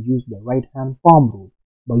 You can use the right hand palm rule.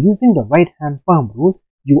 By using the right hand palm rule,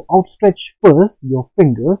 you outstretch first your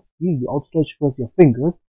fingers. Okay, you outstretch first your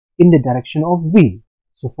fingers in the direction of V.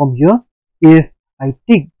 So from here, if I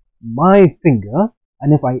take my finger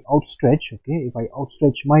and if I outstretch, okay, if I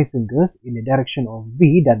outstretch my fingers in the direction of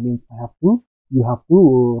V, that means you have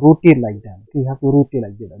to rotate like that. Okay, you have to rotate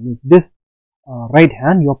like that. That means this right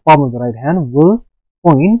hand, your palm of the right hand will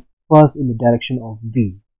point first in the direction of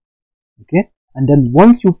V. Okay, and then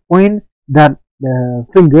once you point that the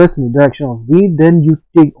fingers in the direction of V, then you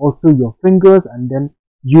take also your fingers and then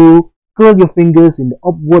you curl your fingers in the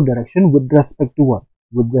upward direction with respect to what?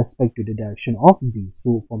 With respect to the direction of V.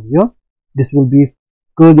 So from here, this will be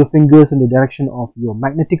curl your fingers in the direction of your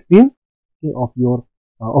magnetic field, okay, of your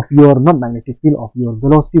not magnetic field, of your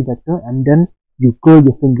velocity vector, and then you curl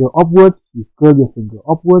your finger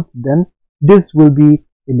upwards, then this will be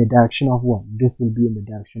in the direction of what? This will be in the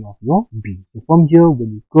direction of your B. So from here,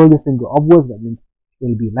 when you curl your finger upwards, that means it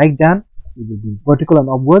will be like that, it will be vertical and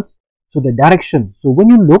upwards. So the direction, so when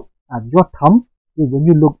you look at your thumb, okay,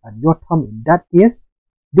 in that case,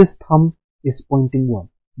 this thumb is pointing what?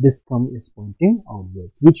 This thumb is pointing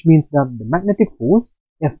outwards, which means that the magnetic force,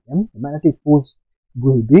 Fm, the magnetic force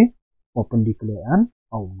will be perpendicular and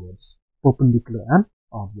outwards. So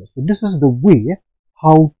this is the way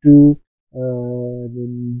how to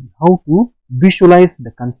visualize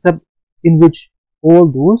the concept in which all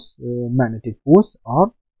those magnetic force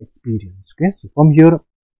are experienced. Okay, so from here,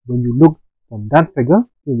 when you look from that figure,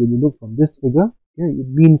 okay, when you look from this figure, okay, it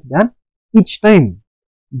means that each time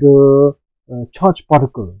the charged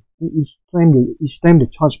particle, each time the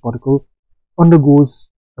charged particle undergoes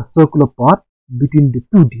a circular path between the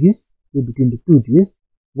two Ds,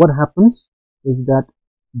 what happens is that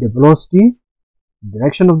the velocity,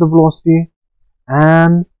 direction of the velocity,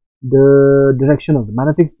 and the direction of the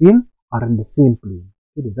magnetic field are in the same plane.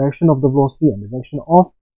 Okay, the direction of the velocity and the direction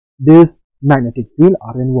of this magnetic field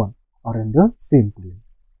are in the same plane.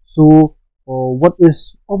 So what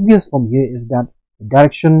is obvious from here is that the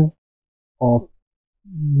direction of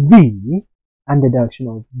V and the direction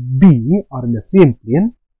of B are in the same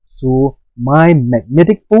plane. So my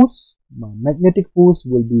magnetic force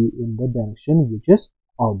will be in the direction which is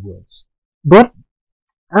outwards. But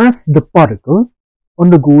as the particle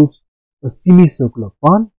undergoes a semicircular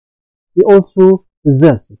path, it also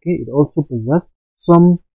possesses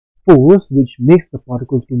some force which makes the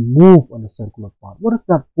particle to move on a circular path. What is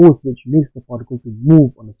that force which makes the particle to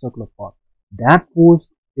move on a circular path? That force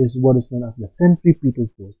is what is known as the centripetal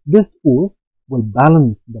force. This force will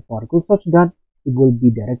balance the particle such that it will be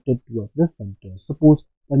directed towards the center. Suppose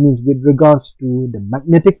that means with regards to the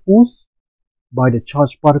magnetic force by the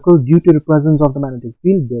charged particle, due to the presence of the magnetic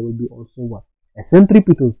field, there will be also what? A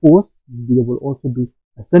centripetal force. There will also be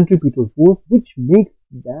a centripetal force which makes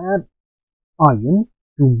that ion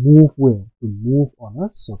to move where? To move on a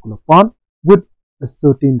circular path with a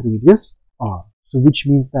certain radius r. So which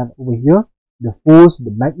means that over here, the force,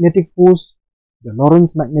 the magnetic force, the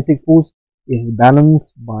Lorentz magnetic force is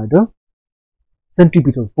balanced by the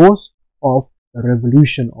centripetal force of the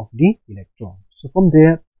revolution of the electron. So from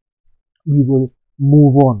there, we will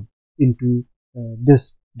move on into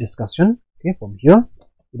this discussion. Okay, from here,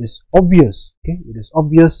 it is obvious. Okay, it is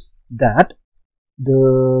obvious that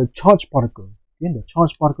the charged particle,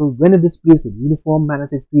 when it is placed in uniform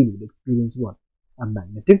magnetic field, it experiences what? A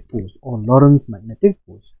magnetic force or Lorentz magnetic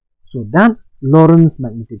force. So that Lorentz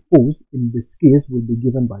magnetic force in this case will be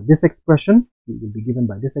given by this expression. It will be given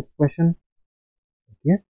by this expression.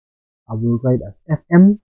 Okay, I will write as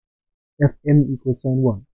Fm. Fm equals sign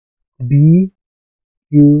 1. B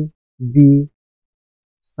Q V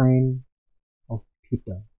sine of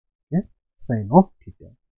theta. Okay, sine of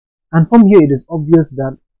theta. And from here, it is obvious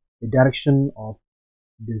that the direction of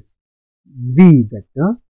this V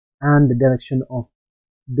vector and the direction of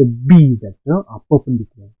the B vector are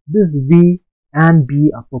perpendicular. This V and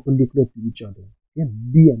B are perpendicular to each other. Okay?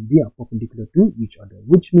 B and B are perpendicular to each other,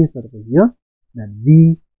 which means that over here that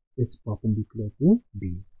V is perpendicular to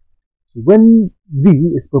B. So when V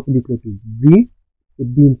is perpendicular to V, it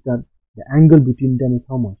means that the angle between them is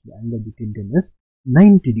how much? The angle between them is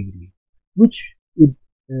 90 degree, which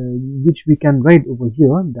we can write over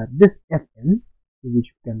here that this Fm,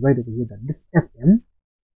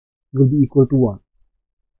 will be equal to what?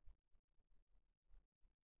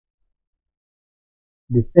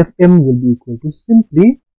 This Fm will be equal to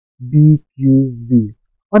simply BQV,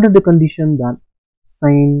 under the condition that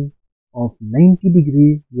sine of 90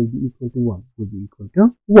 degree will be equal to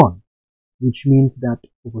 1, which means that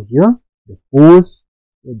over here the force,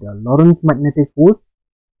 the Lorentz magnetic force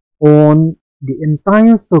on the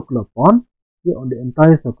entire circular path,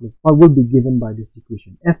 will be given by this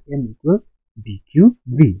equation, Fm equal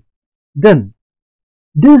BQV. Then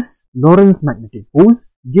this Lorentz magnetic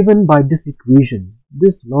force given by this equation,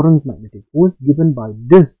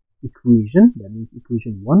 that means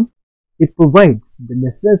equation 1, it provides the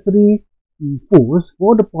necessary force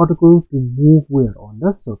for the particle to move where? On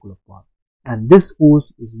the circular path. And this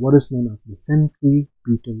force is what is known as the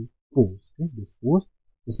centripetal force. Okay? This force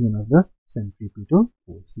is known as the centripetal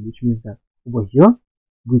force, which means that over here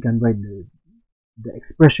we can write the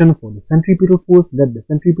expression for the centripetal force, that the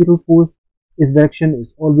centripetal force, its direction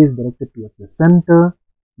is always directed towards the center.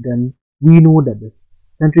 Then we know that the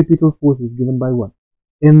centripetal force is given by what?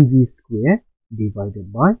 mv square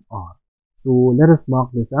divided by r. So let us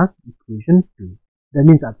mark this as equation 2. That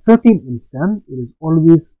means at certain instant it is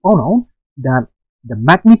always found out that the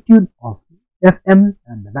magnitude of Fm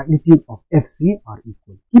and the magnitude of Fc are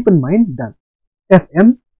equal. Keep in mind that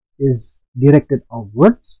Fm is directed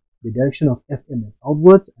outwards, the direction of Fm is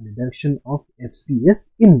outwards, and the direction of Fc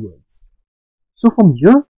is inwards. So from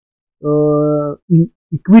here,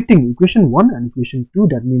 equating equation 1 and equation 2,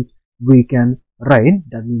 that means we can write,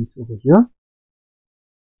 that means over here,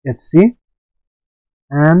 Fc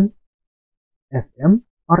and Fm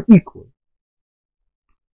are equal.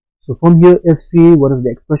 So from here, Fc, what is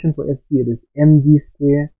the expression for Fc? It is mv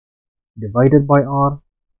square divided by r,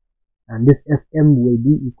 and this Fm will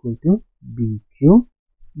be equal to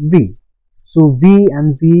bqv. So v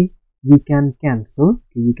and v we can cancel.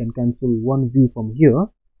 Okay, we can cancel one v from here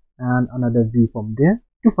and another v from there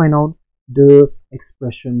to find out the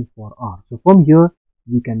expression for r. So from here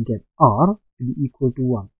we can get r to be equal to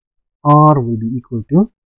 1. R will be equal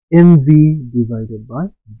to mv divided by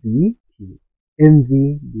bq.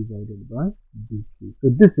 mv divided by bq. So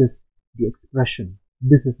this is the expression.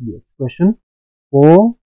 This is the expression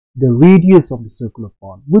for the radius of the circular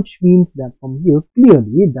path, which means that from here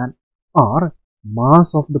clearly that r,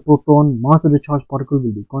 mass of the proton, mass of the charged particle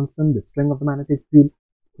will be constant. The strength of the magnetic field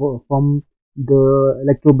from the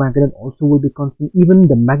electromagnet also will be constant. Even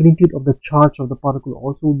the magnitude of the charge of the particle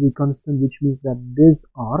also will be constant, which means that this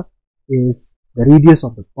r is the radius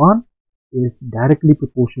of the path is directly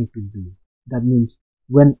proportional to v. That means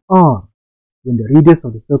when the radius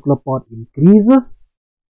of the circular path increases,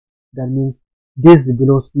 that means this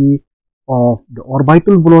velocity of the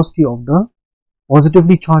orbital velocity of the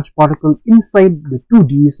positively charged particle inside the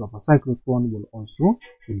 2Ds of a cyclotron will also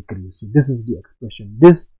increase. So this is the expression.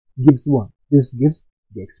 This gives what? This gives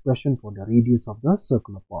the expression for the radius of the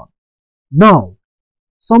circular path. Now,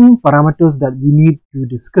 some parameters that we need to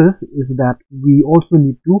discuss is that we also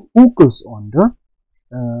need to focus on the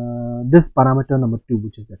this parameter number 2,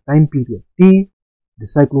 which is the time period t, the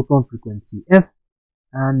cyclotron frequency f,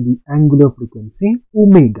 and the angular frequency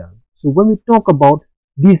omega. So when we talk about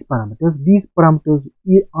these parameters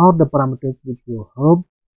are the parameters which will help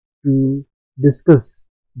to discuss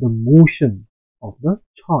the motion of the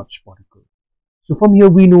charged particle. So from here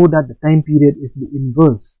we know that the time period is the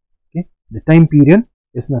inverse. Okay, the time period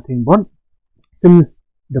is nothing but, since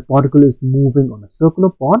the particle is moving on a circular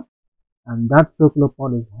path and that circular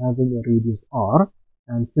path is having a radius r,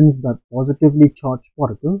 and since that positively charged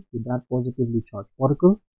particle, this positively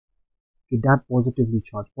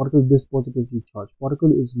charged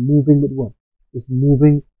particle is moving with what? Is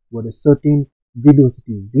moving with a certain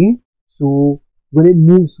velocity v. So when it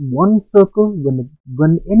moves one circle,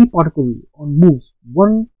 when any particle moves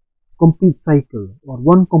one complete cycle or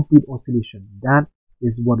one complete oscillation, that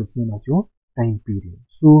is what is known as your time period.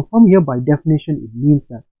 So from here, by definition, it means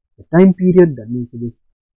that the time period, that means it is,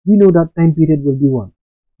 we know that time period will be what?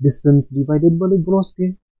 Distance divided by the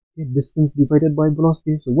velocity. Okay, distance divided by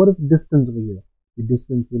velocity. So what is distance over here? The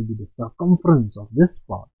distance will be the circumference of this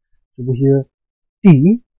path. So over here,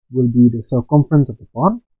 t will be the circumference of the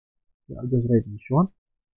path. Okay, I'll just write in short.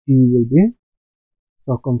 T will be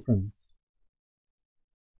circumference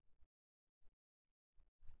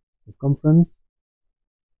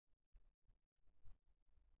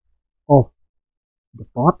of the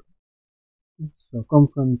path,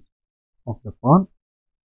 circumference of the path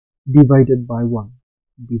divided by 1,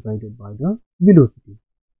 divided by the velocity.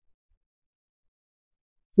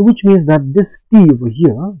 So which means that this t over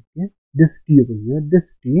here, okay, this t over here,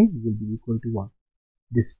 this t will be equal to 1.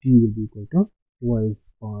 This t will be equal to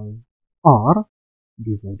twice pi r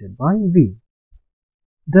divided by v.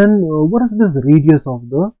 Then what is this radius of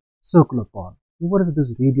the circular path? What is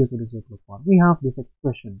this radius of the circular path? We have this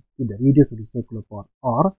expression with the radius of the circular path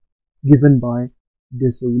r given by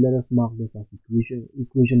this. So let us mark this as equation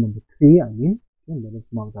number 3. Okay, let us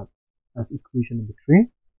mark that as equation number 3.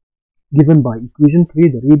 Given by equation 3,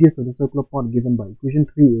 the radius of the circular path given by equation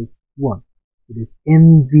 3 is 1. It is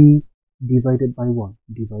mv divided by 1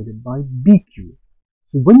 divided by bq.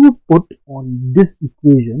 So when you put on this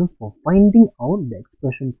equation for finding out the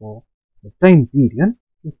expression for the time period,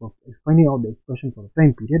 it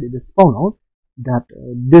is found out that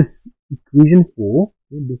this equation 4,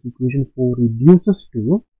 reduces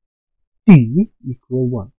to t equal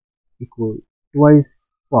 1, equal twice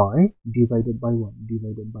pi divided by 1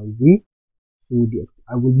 divided by v. So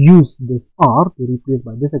I will use this r to replace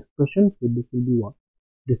by this expression. So this will be what?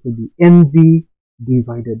 This will be mv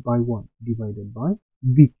divided by 1 divided by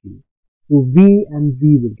vq. So v and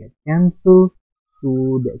v will get cancelled.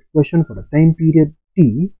 So the expression for the time period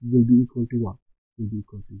t will be equal to what? Will be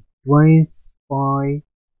equal to twice pi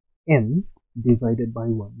m divided by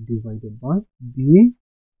 1 divided by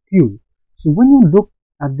dq. So when you look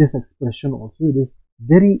at this expression also, it is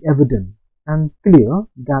very evident and clear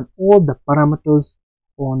that all the parameters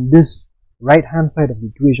on this right hand side of the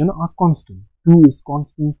equation are constant. 2 is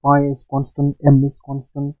constant, pi is constant, m is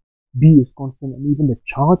constant, b is constant, and even the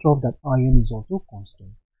charge of that ion is also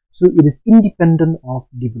constant. So it is independent of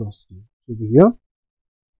the velocity. So over here,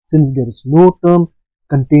 since there is no term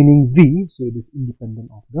containing v, so it is independent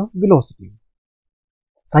of the velocity.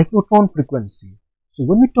 Cyclotron frequency. So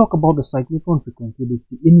when we talk about the cyclotron frequency, it is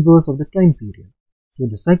the inverse of the time period. So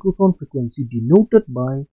the cyclotron frequency denoted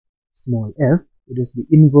by small f, it is the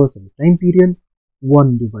inverse of the time period,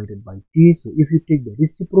 1 divided by t. So if you take the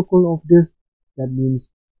reciprocal of this, that means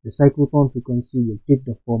the cyclotron frequency will take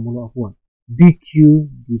the formula of 1, bq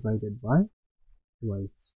divided by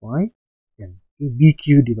twice pi m. Okay,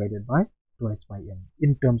 bq divided by twice pi m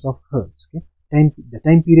in terms of hertz. Okay, the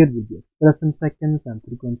time period will be expressed in seconds and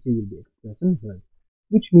frequency will be expressed in hertz,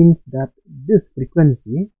 which means that this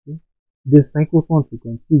frequency, okay, this cyclotron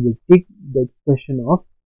frequency will take the expression of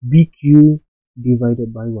bq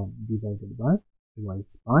divided by 1 divided by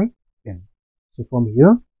twice pi m. So from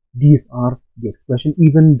here, these are the expression.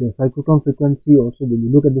 Even the cyclotron frequency also, when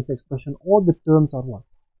you look at this expression, all the terms are what?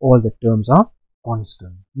 All the terms are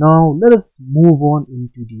constant. Now let us move on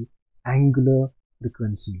into the angular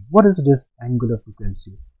frequency. What is this angular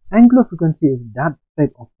frequency? Angular frequency is that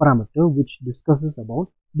type of parameter which discusses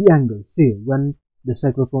about the angle. Say when the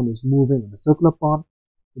cyclotron is moving in the circular path,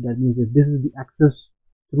 that means if this is the axis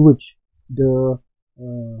through which the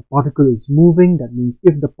particle is moving, that means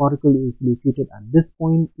if the particle is located at this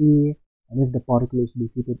point A and if the particle is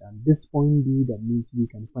located at this point B, that means we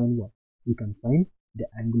can find what? We can find the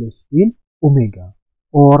angular speed omega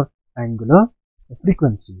or angular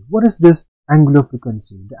frequency. What is this angular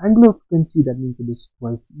frequency? The angular frequency, that means it is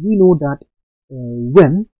twice. We know that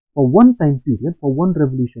when for one time period, for one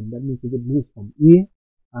revolution, that means if it moves from A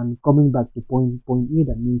and coming back to point A,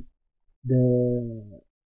 that means the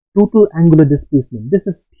total angular displacement, this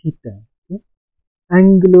is theta. Okay?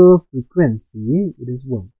 Angular frequency, it is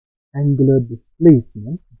 1. Angular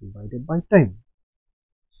displacement divided by time.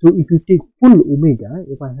 So if you take full omega,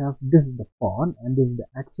 if I have this is the path and this is the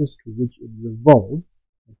axis to which it revolves,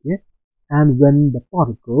 okay, and when the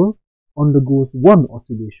particle undergoes one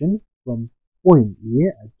oscillation from point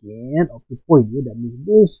A again up to point A, that means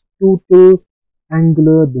this total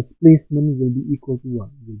angular displacement will be equal to 1,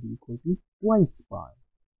 will be equal to twice pi.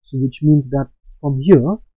 So which means that from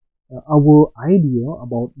here, our idea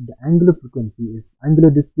about the angular frequency is angular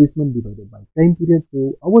displacement divided by time period.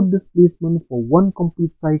 So our displacement for one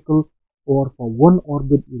complete cycle or for one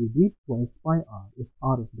orbit will be twice pi r, if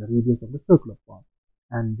r is the radius of the circular path,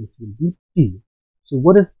 and this will be t. So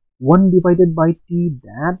what is 1 divided by t?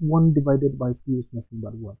 That 1 divided by t is nothing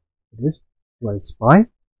but what? It is twice pi.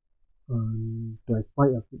 Twice pi.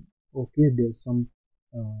 Okay, there's some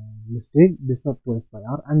mistake. This is not twice pi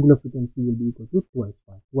r. Angular frequency will be equal to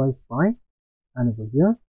twice pi, and over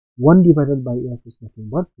here 1 divided by f is nothing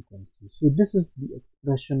but frequency. So this is the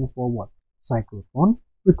expression for what? Cyclotron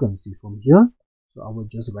frequency from here. So I will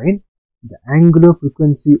just write the angular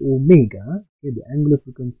frequency omega. Okay, the angular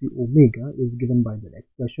frequency omega is given by the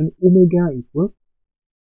expression omega equal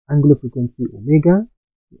angular frequency omega.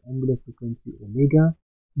 The angular frequency omega,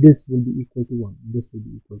 this will be equal to 1. This will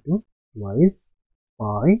be equal to twice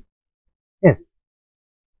pi f.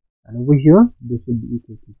 And over here, this will be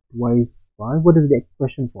equal to twice pi. What is the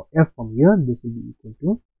expression for f from here? This will be equal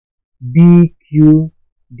to bq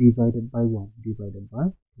divided by 1 divided by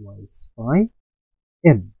twice pi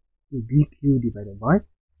m. So bq divided by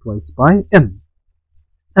twice pi m.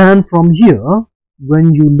 And from here,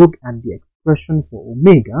 when you look at the expression for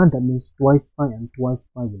omega, that means twice pi and twice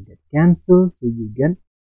pi will get cancelled. So you get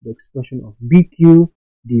the expression of bq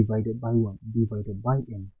divided by 1 divided by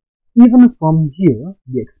m. Even from here,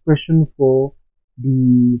 the expression for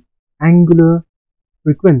the angular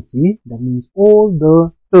frequency, that means all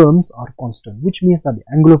the terms are constant, which means that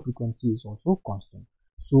the angular frequency is also constant.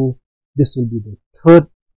 So this will be the third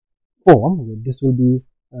form. This will be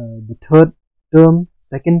the third term,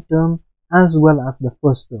 second term, as well as the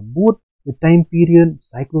first term. Both the time period,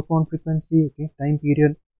 cyclotron frequency, okay, time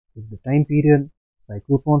period is the time period,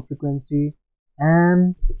 cyclotron frequency,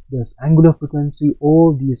 and this angular frequency,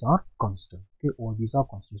 all these are constant. Okay, all these are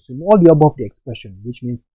constant. So all the above the expression, which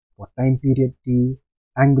means for time period t,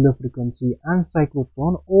 angular frequency, and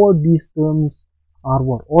cyclotron, all these terms are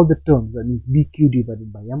what? All the terms, that means bq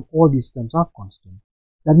divided by m, all these terms are constant.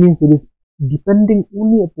 That means it is depending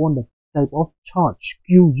only upon the type of charge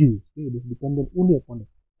q used. Okay, it is dependent only upon the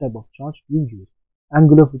type of charge q used.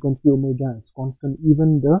 Angular frequency omega is constant.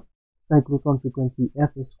 Even the cyclotron frequency f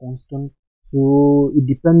is constant. So it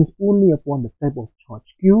depends only upon the type of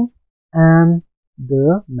charge q and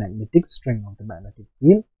the magnetic strength of the magnetic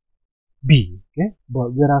field B. Okay,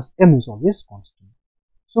 but whereas m is always constant.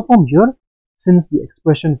 So from here, since the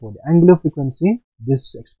expression for the angular frequency,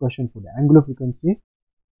 this expression for the angular frequency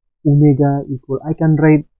omega equal, I can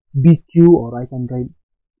write bq or I can write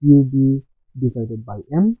qb divided by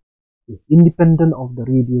m, is independent of the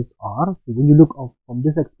radius r. So when you look up from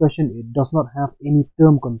this expression, it does not have any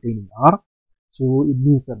term containing r. So it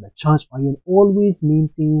means that the charged ion always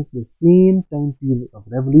maintains the same time period of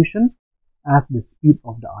revolution as the speed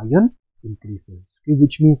of the ion increases. Okay,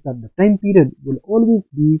 which means that the time period will always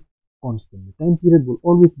be constant. The time period will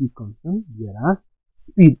always be constant, whereas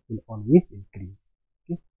speed will always increase.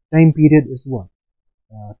 Okay, time period is what?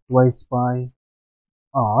 Twice pi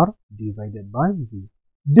r divided by v.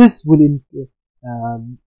 This will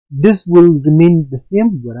remain the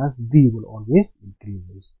same, whereas v will always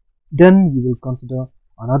increases. Then we will consider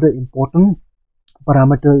another important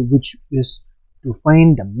parameter, which is to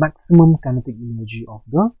find the maximum kinetic energy of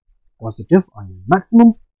the positive ion.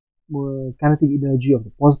 Maximum kinetic energy of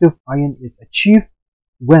the positive ion is achieved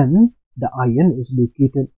when the ion is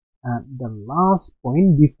located at the last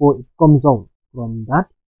point before it comes out from that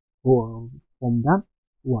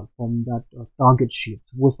target shape.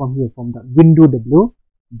 Suppose from here, from that window W,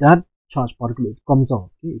 that charge particle, it comes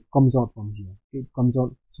out. Okay, it comes out from here. Okay, it comes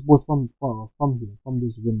out. Suppose from here, from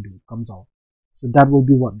this window, it comes out. So that will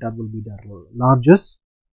be what? That will be the largest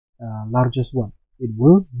one. It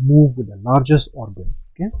will move with the largest orbit.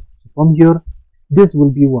 Okay, so from here, this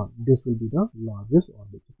will be one. This will be the largest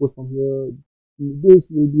orbit. Suppose from here, this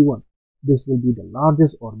will be one. This will be the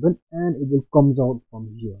largest orbit, and it will comes out from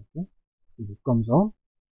here. Okay, it will comes out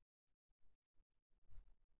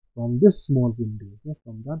from this small window. Okay,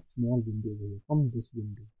 from that small window here, from this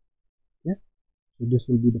window. Okay, so this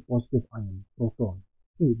will be the positive ion, proton.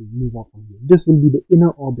 Okay, it will move out from here. This will be the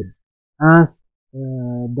inner orbit. As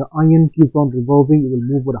the ion keeps on revolving, it will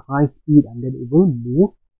move with a high speed, and then it will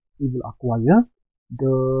move. It will acquire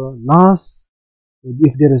the last.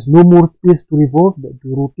 If there is no more space to revolve, to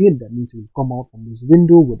rotate, that means it will come out from this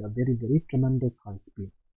window with a very, very tremendous high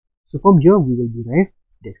speed. So from here, we will derive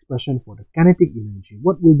the expression for the kinetic energy.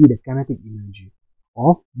 What will be the kinetic energy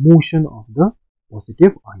of motion of the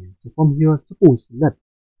positive ion? So from here, suppose let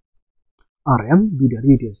Rm be the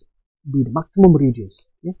radius, be the maximum radius,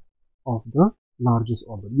 okay, of the largest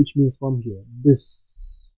orbit, which means from here, this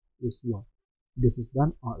is what? This is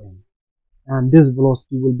then Rm, and this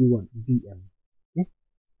velocity will be what? Vm. Okay,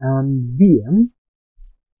 and Vm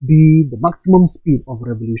be the maximum speed of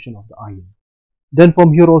revolution of the ion. Then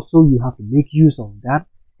from here also, you have to make use of that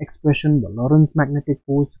expression, the Lorentz magnetic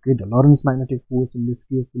force. Okay, the Lorentz magnetic force in this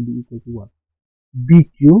case will be equal to what?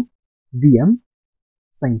 Bq Vm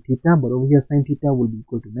sin theta, but over here sin theta will be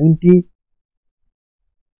equal to 90.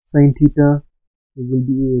 Sin theta will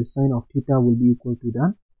be, sine of theta will be equal to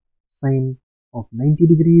the sine of 90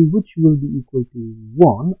 degree, which will be equal to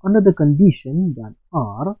 1 under the condition that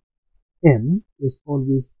r M is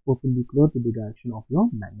always perpendicular to the direction of your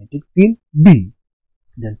magnetic field B.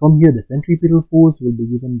 Then from here the centripetal force will be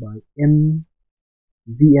given by M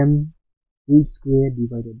Vm whole square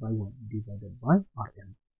divided by 1 divided by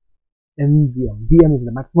Rm. MVm. Vm is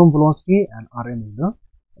the maximum velocity and Rm is the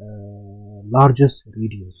largest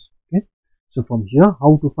radius. Okay. So from here,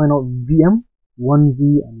 how to find out Vm? 1V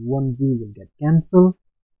and 1V will get cancelled.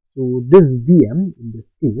 So this Vm in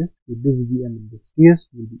this case, with this Vm in this case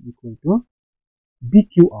will be equal to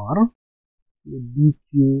BQR,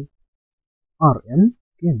 BQRM,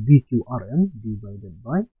 okay, BQRM divided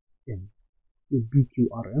by M. Okay,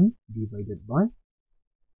 BQRM divided by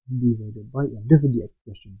M. This is the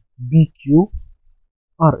expression.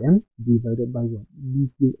 BQRM divided by 1.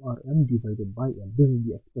 BQRM divided by M. This is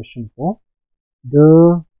the expression for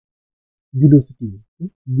the velocity.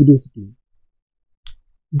 Okay? Velocity.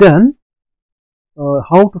 Then,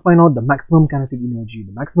 how to find out the maximum kinetic energy?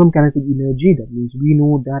 The maximum kinetic energy, that means we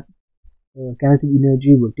know that kinetic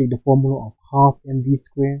energy will take the formula of half mv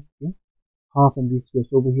square. Okay? Half mv square.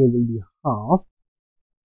 So over here will be half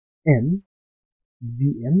m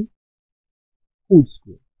Vm whole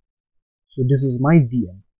square. So this is my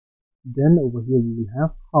Vm. Then over here we will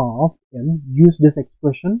have half m. Use this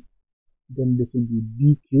expression. Then this will be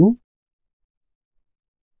BQ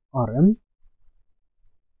Rm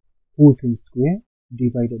whole thing square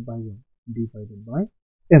divided by 1 divided by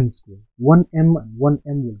m square. 1m and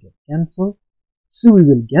 1m will get cancelled. So we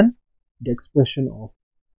will get the expression of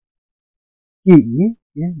Ke.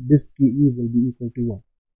 Yeah, this Ke will be equal to 1.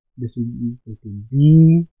 This will be equal to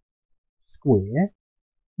B square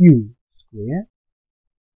Q square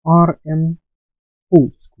Rm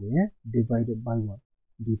whole square divided by 1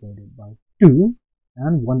 divided by 2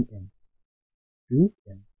 and 1m.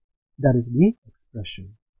 2m. That is the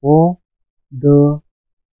expression for the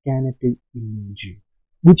kinetic energy.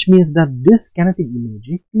 Which means that this kinetic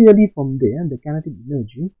energy, clearly from there, the kinetic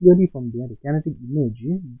energy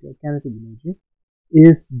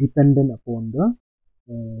is dependent upon the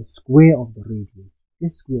square of the radius. Okay,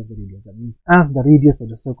 square of the radius. That means as the radius of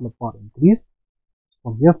the circular part increase,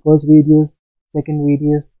 from here first radius, second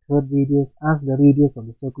radius, third radius, as the radius of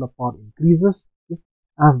the circular part increases, okay,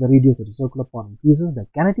 as the radius of the circular part increases, the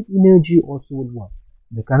kinetic energy also will what?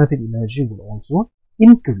 The kinetic energy will also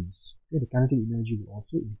increase. Okay, the kinetic energy will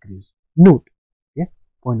also increase. Note, okay,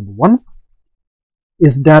 point number 1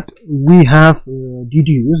 is that we have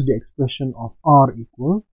deduced the expression of R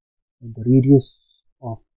equal the radius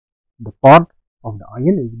of the part of the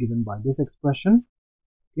ion is given by this expression.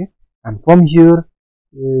 Okay, and from here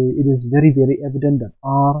it is very evident that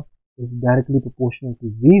R is directly proportional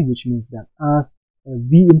to V, which means that as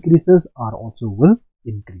V increases, R also will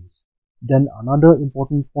increase. Then another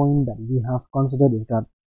important point that we have considered is that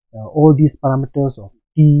all these parameters of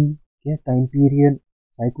T, okay, time period,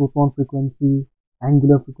 cyclotron frequency,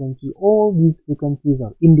 angular frequency, all these frequencies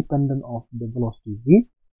are independent of the velocity V,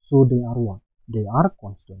 so they are what? They are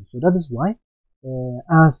constant. So that is why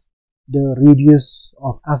as the radius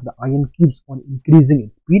of as the ion keeps on increasing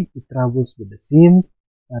its speed, it travels with the same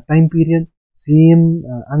time period, same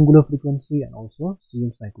angular frequency, and also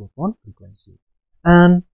same cyclotron frequency.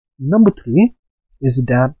 And number 3 is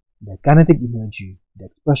that the kinetic energy, the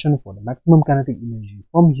expression for the maximum kinetic energy,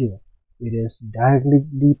 from here it is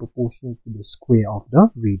directly proportional to the square of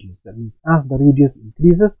the radius. That means as the radius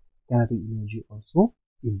increases, kinetic energy also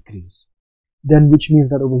increase. Then which means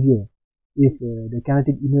that over here, if the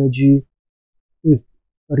kinetic energy, if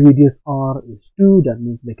radius r is 2, that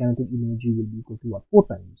means the kinetic energy will be equal to what? 4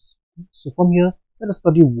 times. So from here, let us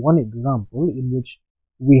study one example in which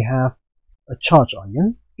we have a charged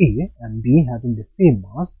ion A and B having the same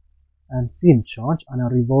mass and same charge and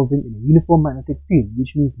are revolving in a uniform magnetic field,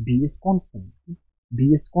 which means B is constant.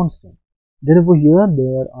 B is constant. Then over here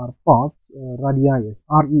there are paths, radii is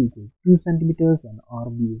RE equal to 2 centimeters and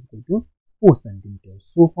RB is equal to 4 centimeters.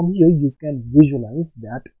 So from here you can visualize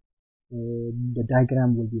that the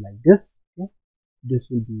diagram will be like this. Okay? This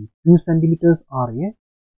will be 2 centimeters RA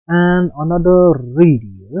and another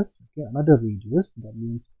radius. Okay, another radius. That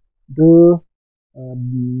means the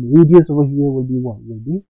radius over here will be what? Will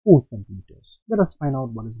be 4 centimeters. Let us find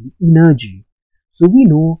out what is the energy. So we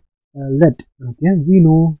know we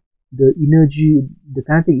know the energy, the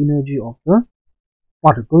kinetic energy of the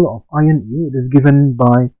particle of ion A. It is given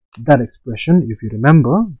by that expression, if you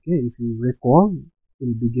remember. Okay, if you recall, it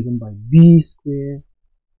will be given by B square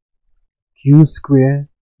Q square.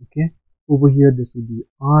 Okay, over here this will be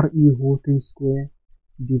RE whole thing square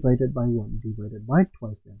divided by 1 divided by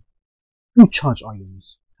twice m. Two charged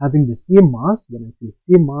ions having the same mass. When I say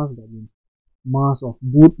same mass, that means mass of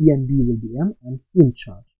both E and B will be m and same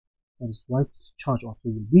charge. That is why its charge also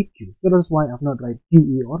will be Q. So that's why I have not write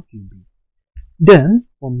QA or QB. Then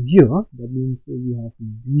from here, that means we have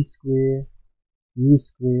B square, U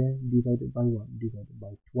square divided by 1 divided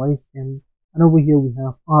by twice M. And over here we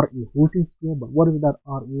have RA whole square. But what is that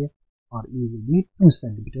RA? RA will be 2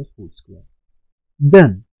 centimeters whole square.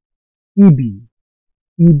 Then EB.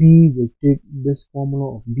 EB will take this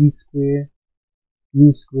formula of B square,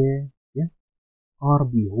 U square, yeah,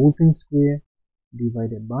 RB whole square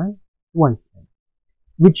divided by twice M.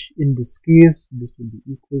 Which in this case, this will be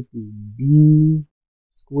equal to B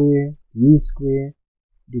square, U square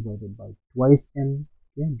divided by twice M,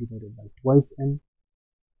 okay, divided by twice M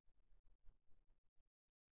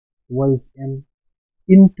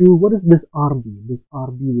into, what is this RB? This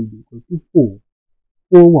RB will be equal to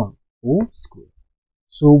 4 square.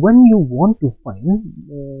 So when you want to find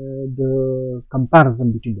the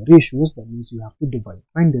comparison between the ratios, that means you have to divide.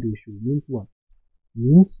 Find the ratio means what?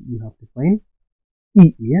 Means you have to find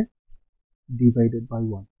EA divided by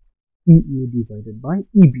 1. EA divided by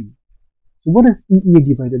EB. So what is EA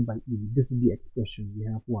divided by EB? This is the expression. We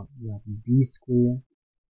have what? We have B square,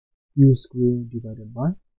 U square divided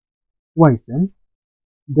by twice M.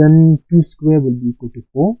 Then 2 square will be equal to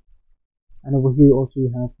 4. And over here also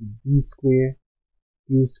you have B square,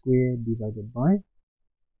 U square divided by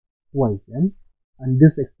twice M. And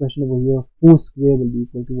this expression over here, 4 square will be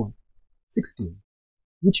equal to 1? 16.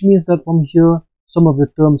 Which means that from here, some of the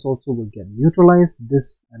terms also will get neutralized.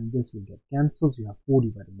 This and this will get cancelled. So you have 4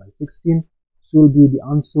 divided by 16. So the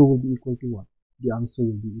answer will be equal to 1. The answer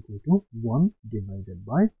will be equal to 1 divided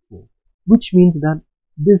by 4. Which means that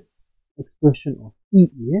this expression of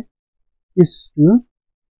EA is to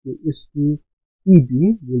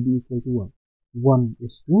EB will be equal to 1. 1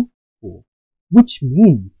 is to 4. Which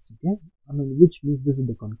means, okay, which means this is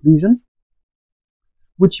the conclusion.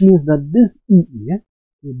 Which means that this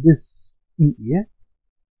EA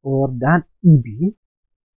or that EB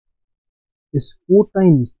is 4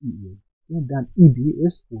 times EA. Okay, that EB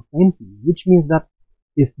is 4 times EA, which means that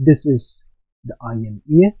if this is the ion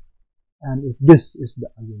A and if this is the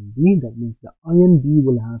ion B, that means the ion B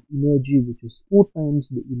will have energy which is 4 times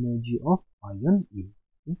the energy of ion A.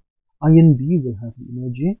 Okay? Ion B will have the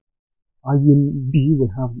energy. Ion B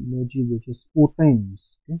will have the energy which is 4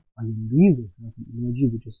 times. Okay? Ion B will have the energy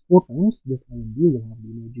which is 4 times. This ion B will have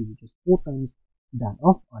the energy which is 4 times that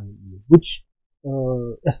of ion A, which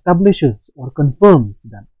establishes or confirms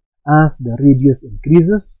that as the radius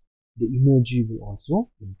increases, the energy will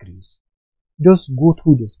also increase. Just go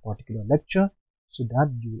through this particular lecture so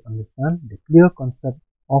that you will understand the clear concept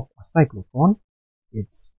of a cyclotron,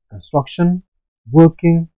 its construction,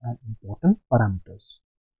 working, and important parameters.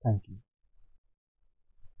 Thank you.